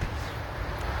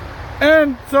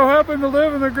 And so happen to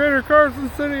live in the greater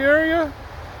Carson City area?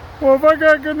 Well, if I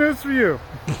got good news for you.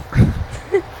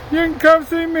 You can come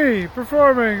see me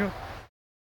performing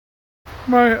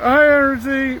my high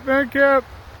energy Bandcamp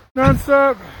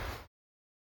nonstop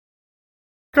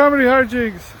comedy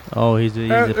hijinks Oh, he's a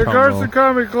at the promo. Carson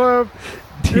Comedy Club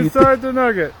inside the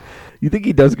Nugget. You think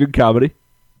he does good comedy?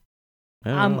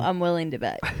 I'm willing to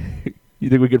bet. You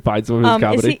think we could find some of his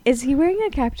comedy? Is he wearing a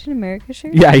Captain America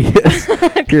shirt? Yeah, he is.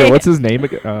 Okay. Here, what's his name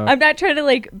again? I'm not trying to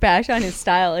like bash on his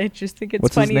style. I just think it's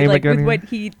What's his funny, name like again with here? what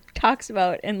he talks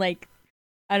about, and like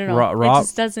I don't know, Rob- it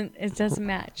just doesn't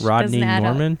match. Rodney doesn't add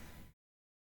up. Norman.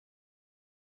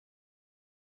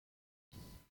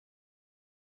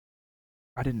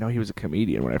 I didn't know he was a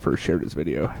comedian when I first shared his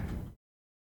video.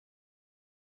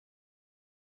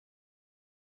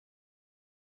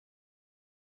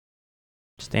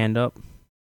 Stand up.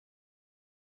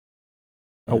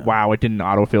 Oh wow, it didn't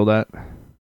autofill that. And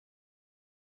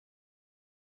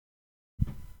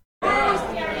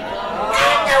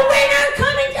the winner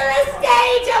coming to the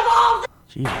stage of all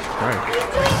Jesus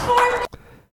Christ.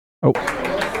 Oh.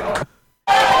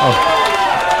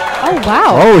 Oh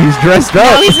wow. Oh, he's dressed up.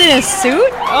 Now he's in a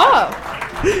suit. Oh.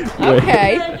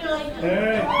 Okay.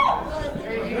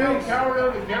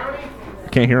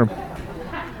 Can't hear him.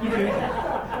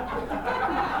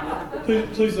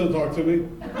 Please don't talk to me.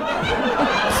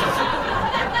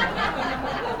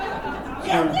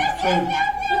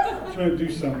 Trying to do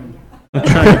something.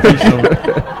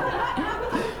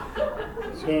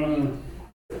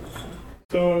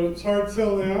 So it's hard to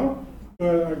tell now,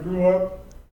 but I grew up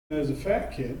as a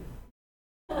fat kid.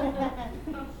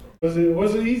 It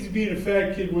wasn't easy being a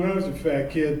fat kid when I was a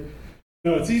fat kid.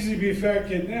 No, it's easy to be a fat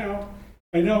kid now.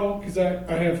 I know, because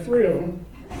I have 3 of them.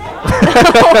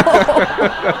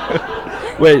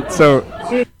 Wait, so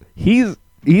he's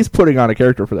putting on a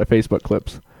character for that Facebook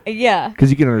clips. Yeah.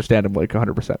 Because you can understand him like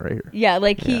 100% right here. Yeah,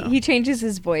 like he changes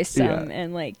his voice some Yeah.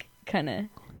 and like kind of.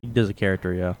 He does a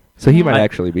character, yeah. So he might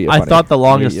actually be. I thought the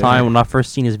longest comedian. time when I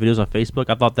first seen his videos on Facebook,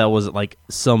 I thought that was like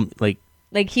some like.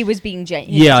 Like he was being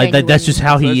genuine. Yeah, like that's just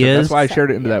how he is. That's why I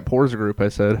shared it into that Pores group. I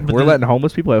said we're letting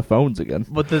homeless people have phones again.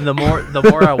 But then the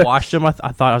more I watched him, I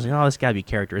thought I was like, oh, this gotta be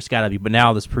character. It's gotta be. But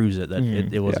now this proves it that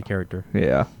it was a character.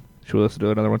 Yeah. Should we listen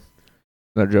to another one?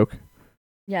 Another joke?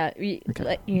 Yeah,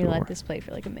 let this play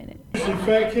for like a minute. Some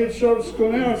fat kids show up to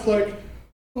school now. It's like,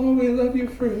 oh, we love you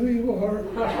for who you are.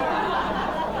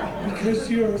 Because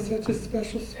you are such a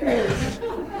special spirit.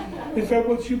 In fact,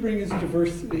 what you bring is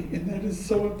diversity, and that is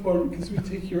so important because we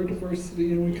take your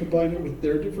diversity and we combine it with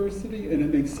their diversity, and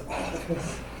it makes all of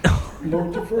us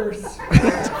more diverse.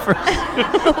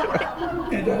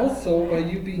 And also, by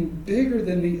you being bigger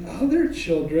than the other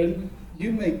children,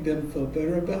 you make them feel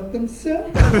better about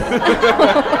themselves.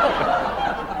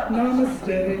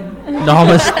 Namaste.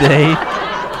 Namaste.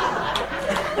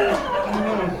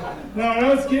 No, when I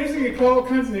was kids, I could call all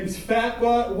kinds of names. Fat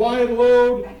butt, wide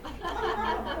load,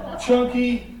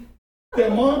 chunky.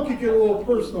 That mom could get a little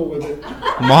personal with it.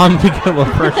 Mom could get a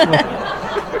little personal.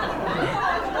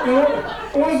 You know,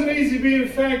 it wasn't easy being a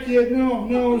fat kid. No,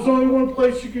 there's only one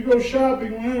place you could go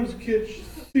shopping when I was a kid.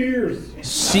 Sears.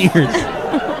 Sears.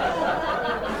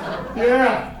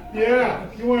 Yeah.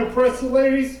 You want to impress the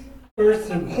ladies? Wear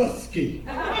some husky.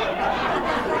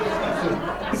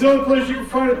 It's the only place you can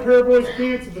find a pair of boys'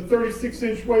 pants with a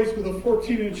 36-inch waist with a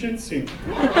 14-inch inseam.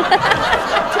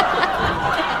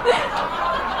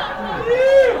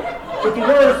 But the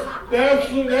worst, the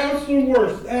absolute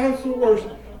worst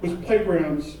was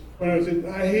playgrounds. When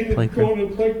I hated going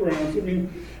to playgrounds. I mean,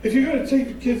 if you're going to take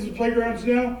your kids to playgrounds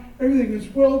now, everything is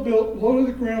well built, low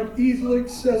to the ground, easily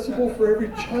accessible for every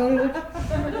child.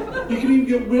 You can even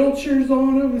get wheelchairs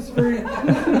on them. It's very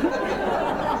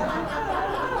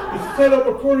It's set up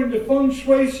according to feng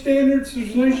shui standards.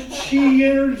 There's nice chi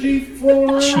energy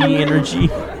flowing around. Chi energy.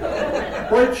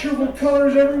 Bright, cheerful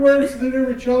colors everywhere so that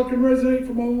every child can resonate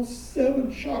from all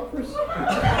 7 chakras.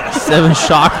 7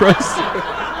 chakras?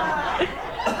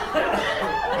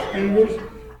 And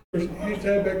there's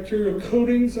antibacterial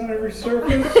coatings on every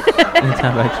surface. So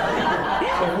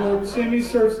when Sammy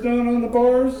starts down on the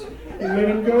bars, you let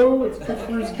him go, it's good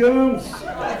for his gums.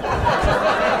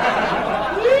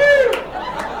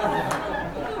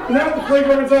 And now the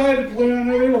playgrounds I had to play on,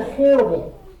 they were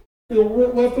horrible. They were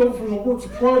left over from the Works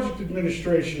Project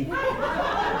Administration.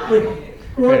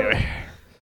 Anyway,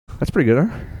 that's pretty good,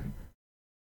 huh?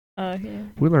 Yeah.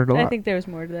 We learned a lot. I think there was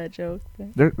more to that joke.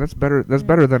 But... That's better. That's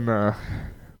better than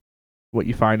what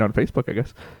you find on Facebook, I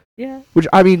guess. Yeah. Which,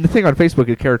 I mean, the thing on Facebook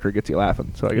is character gets you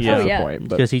laughing, so I guess that's the point.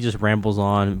 Because he just rambles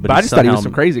on. But I just thought he was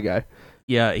some crazy guy.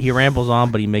 Yeah, he rambles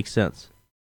on, but he makes sense.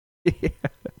 Yeah.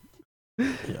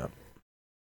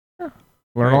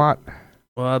 Learn a lot.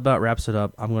 Well, that about wraps it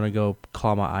up. I'm going to go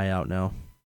claw my eye out now.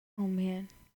 Oh, man.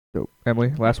 So,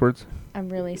 Emily, last words? I'm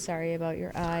really sorry about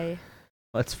your eye.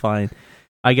 That's fine.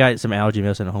 I got some allergy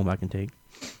medicine at home I can take.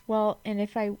 Well, and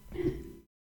if I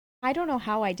don't know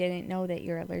how I didn't know that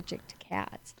you're allergic to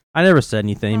cats. I never said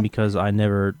anything because I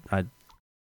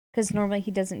Because normally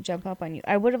he doesn't jump up on you.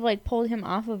 I would have like pulled him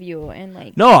off of you and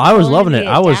like. No, I was told him loving to it.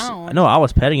 get I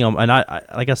was petting him, and I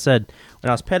like I said, when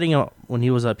I was petting him when he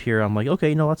was up here, I'm like,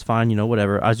 okay, no, that's fine,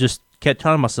 whatever. I just kept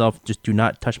telling myself, just do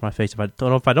not touch my face. If I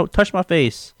don't touch my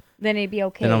face, then it'd be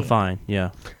okay. then I'm fine. Yeah.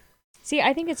 See,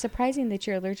 I think it's surprising that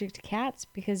you're allergic to cats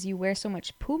because you wear so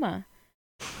much Puma.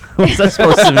 What's that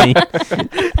supposed to mean?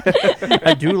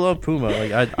 I do love Puma.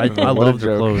 Like I love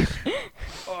the clothes.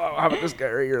 Oh, how about this guy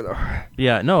right here though?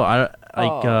 Yeah, no, I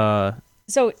like.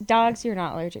 So dogs, you're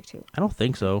not allergic to? I don't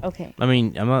think so. Okay. I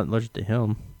mean, I'm not allergic to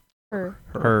him. Her.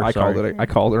 I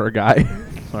called her a guy.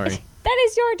 Sorry. That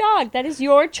is your dog. That is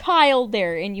your child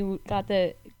there, and you got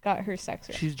her sex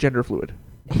right. She's gender fluid.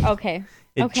 Okay.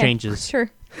 It changes. Sure.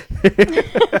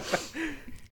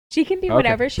 She can be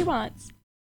whatever she wants.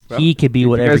 Well, he could be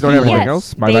whatever. You guys don't have anything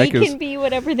else? They can be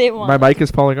whatever they want. My mic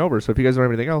is falling over, so if you guys don't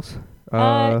have anything else.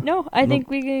 No, I think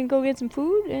we can go get some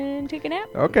food and take a nap.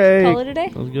 Okay. Call it a day.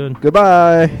 That was good.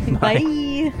 Goodbye.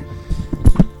 Bye.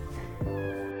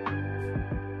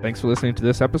 Thanks for listening to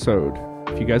this episode.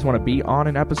 If you guys want to be on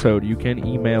an episode, you can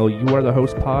email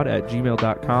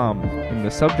youarethehostpod@gmail.com. In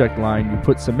the subject line, you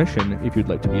put submission if you'd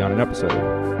like to be on an episode.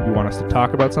 If you want us to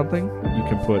talk about something, you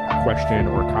can put question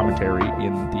or commentary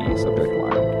in the subject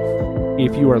line.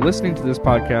 If you are listening to this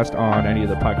podcast on any of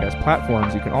the podcast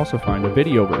platforms, you can also find a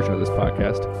video version of this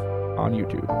podcast on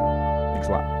YouTube. Thanks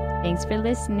a lot. Thanks for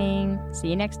listening. See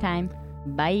you next time.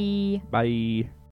 Bye. Bye.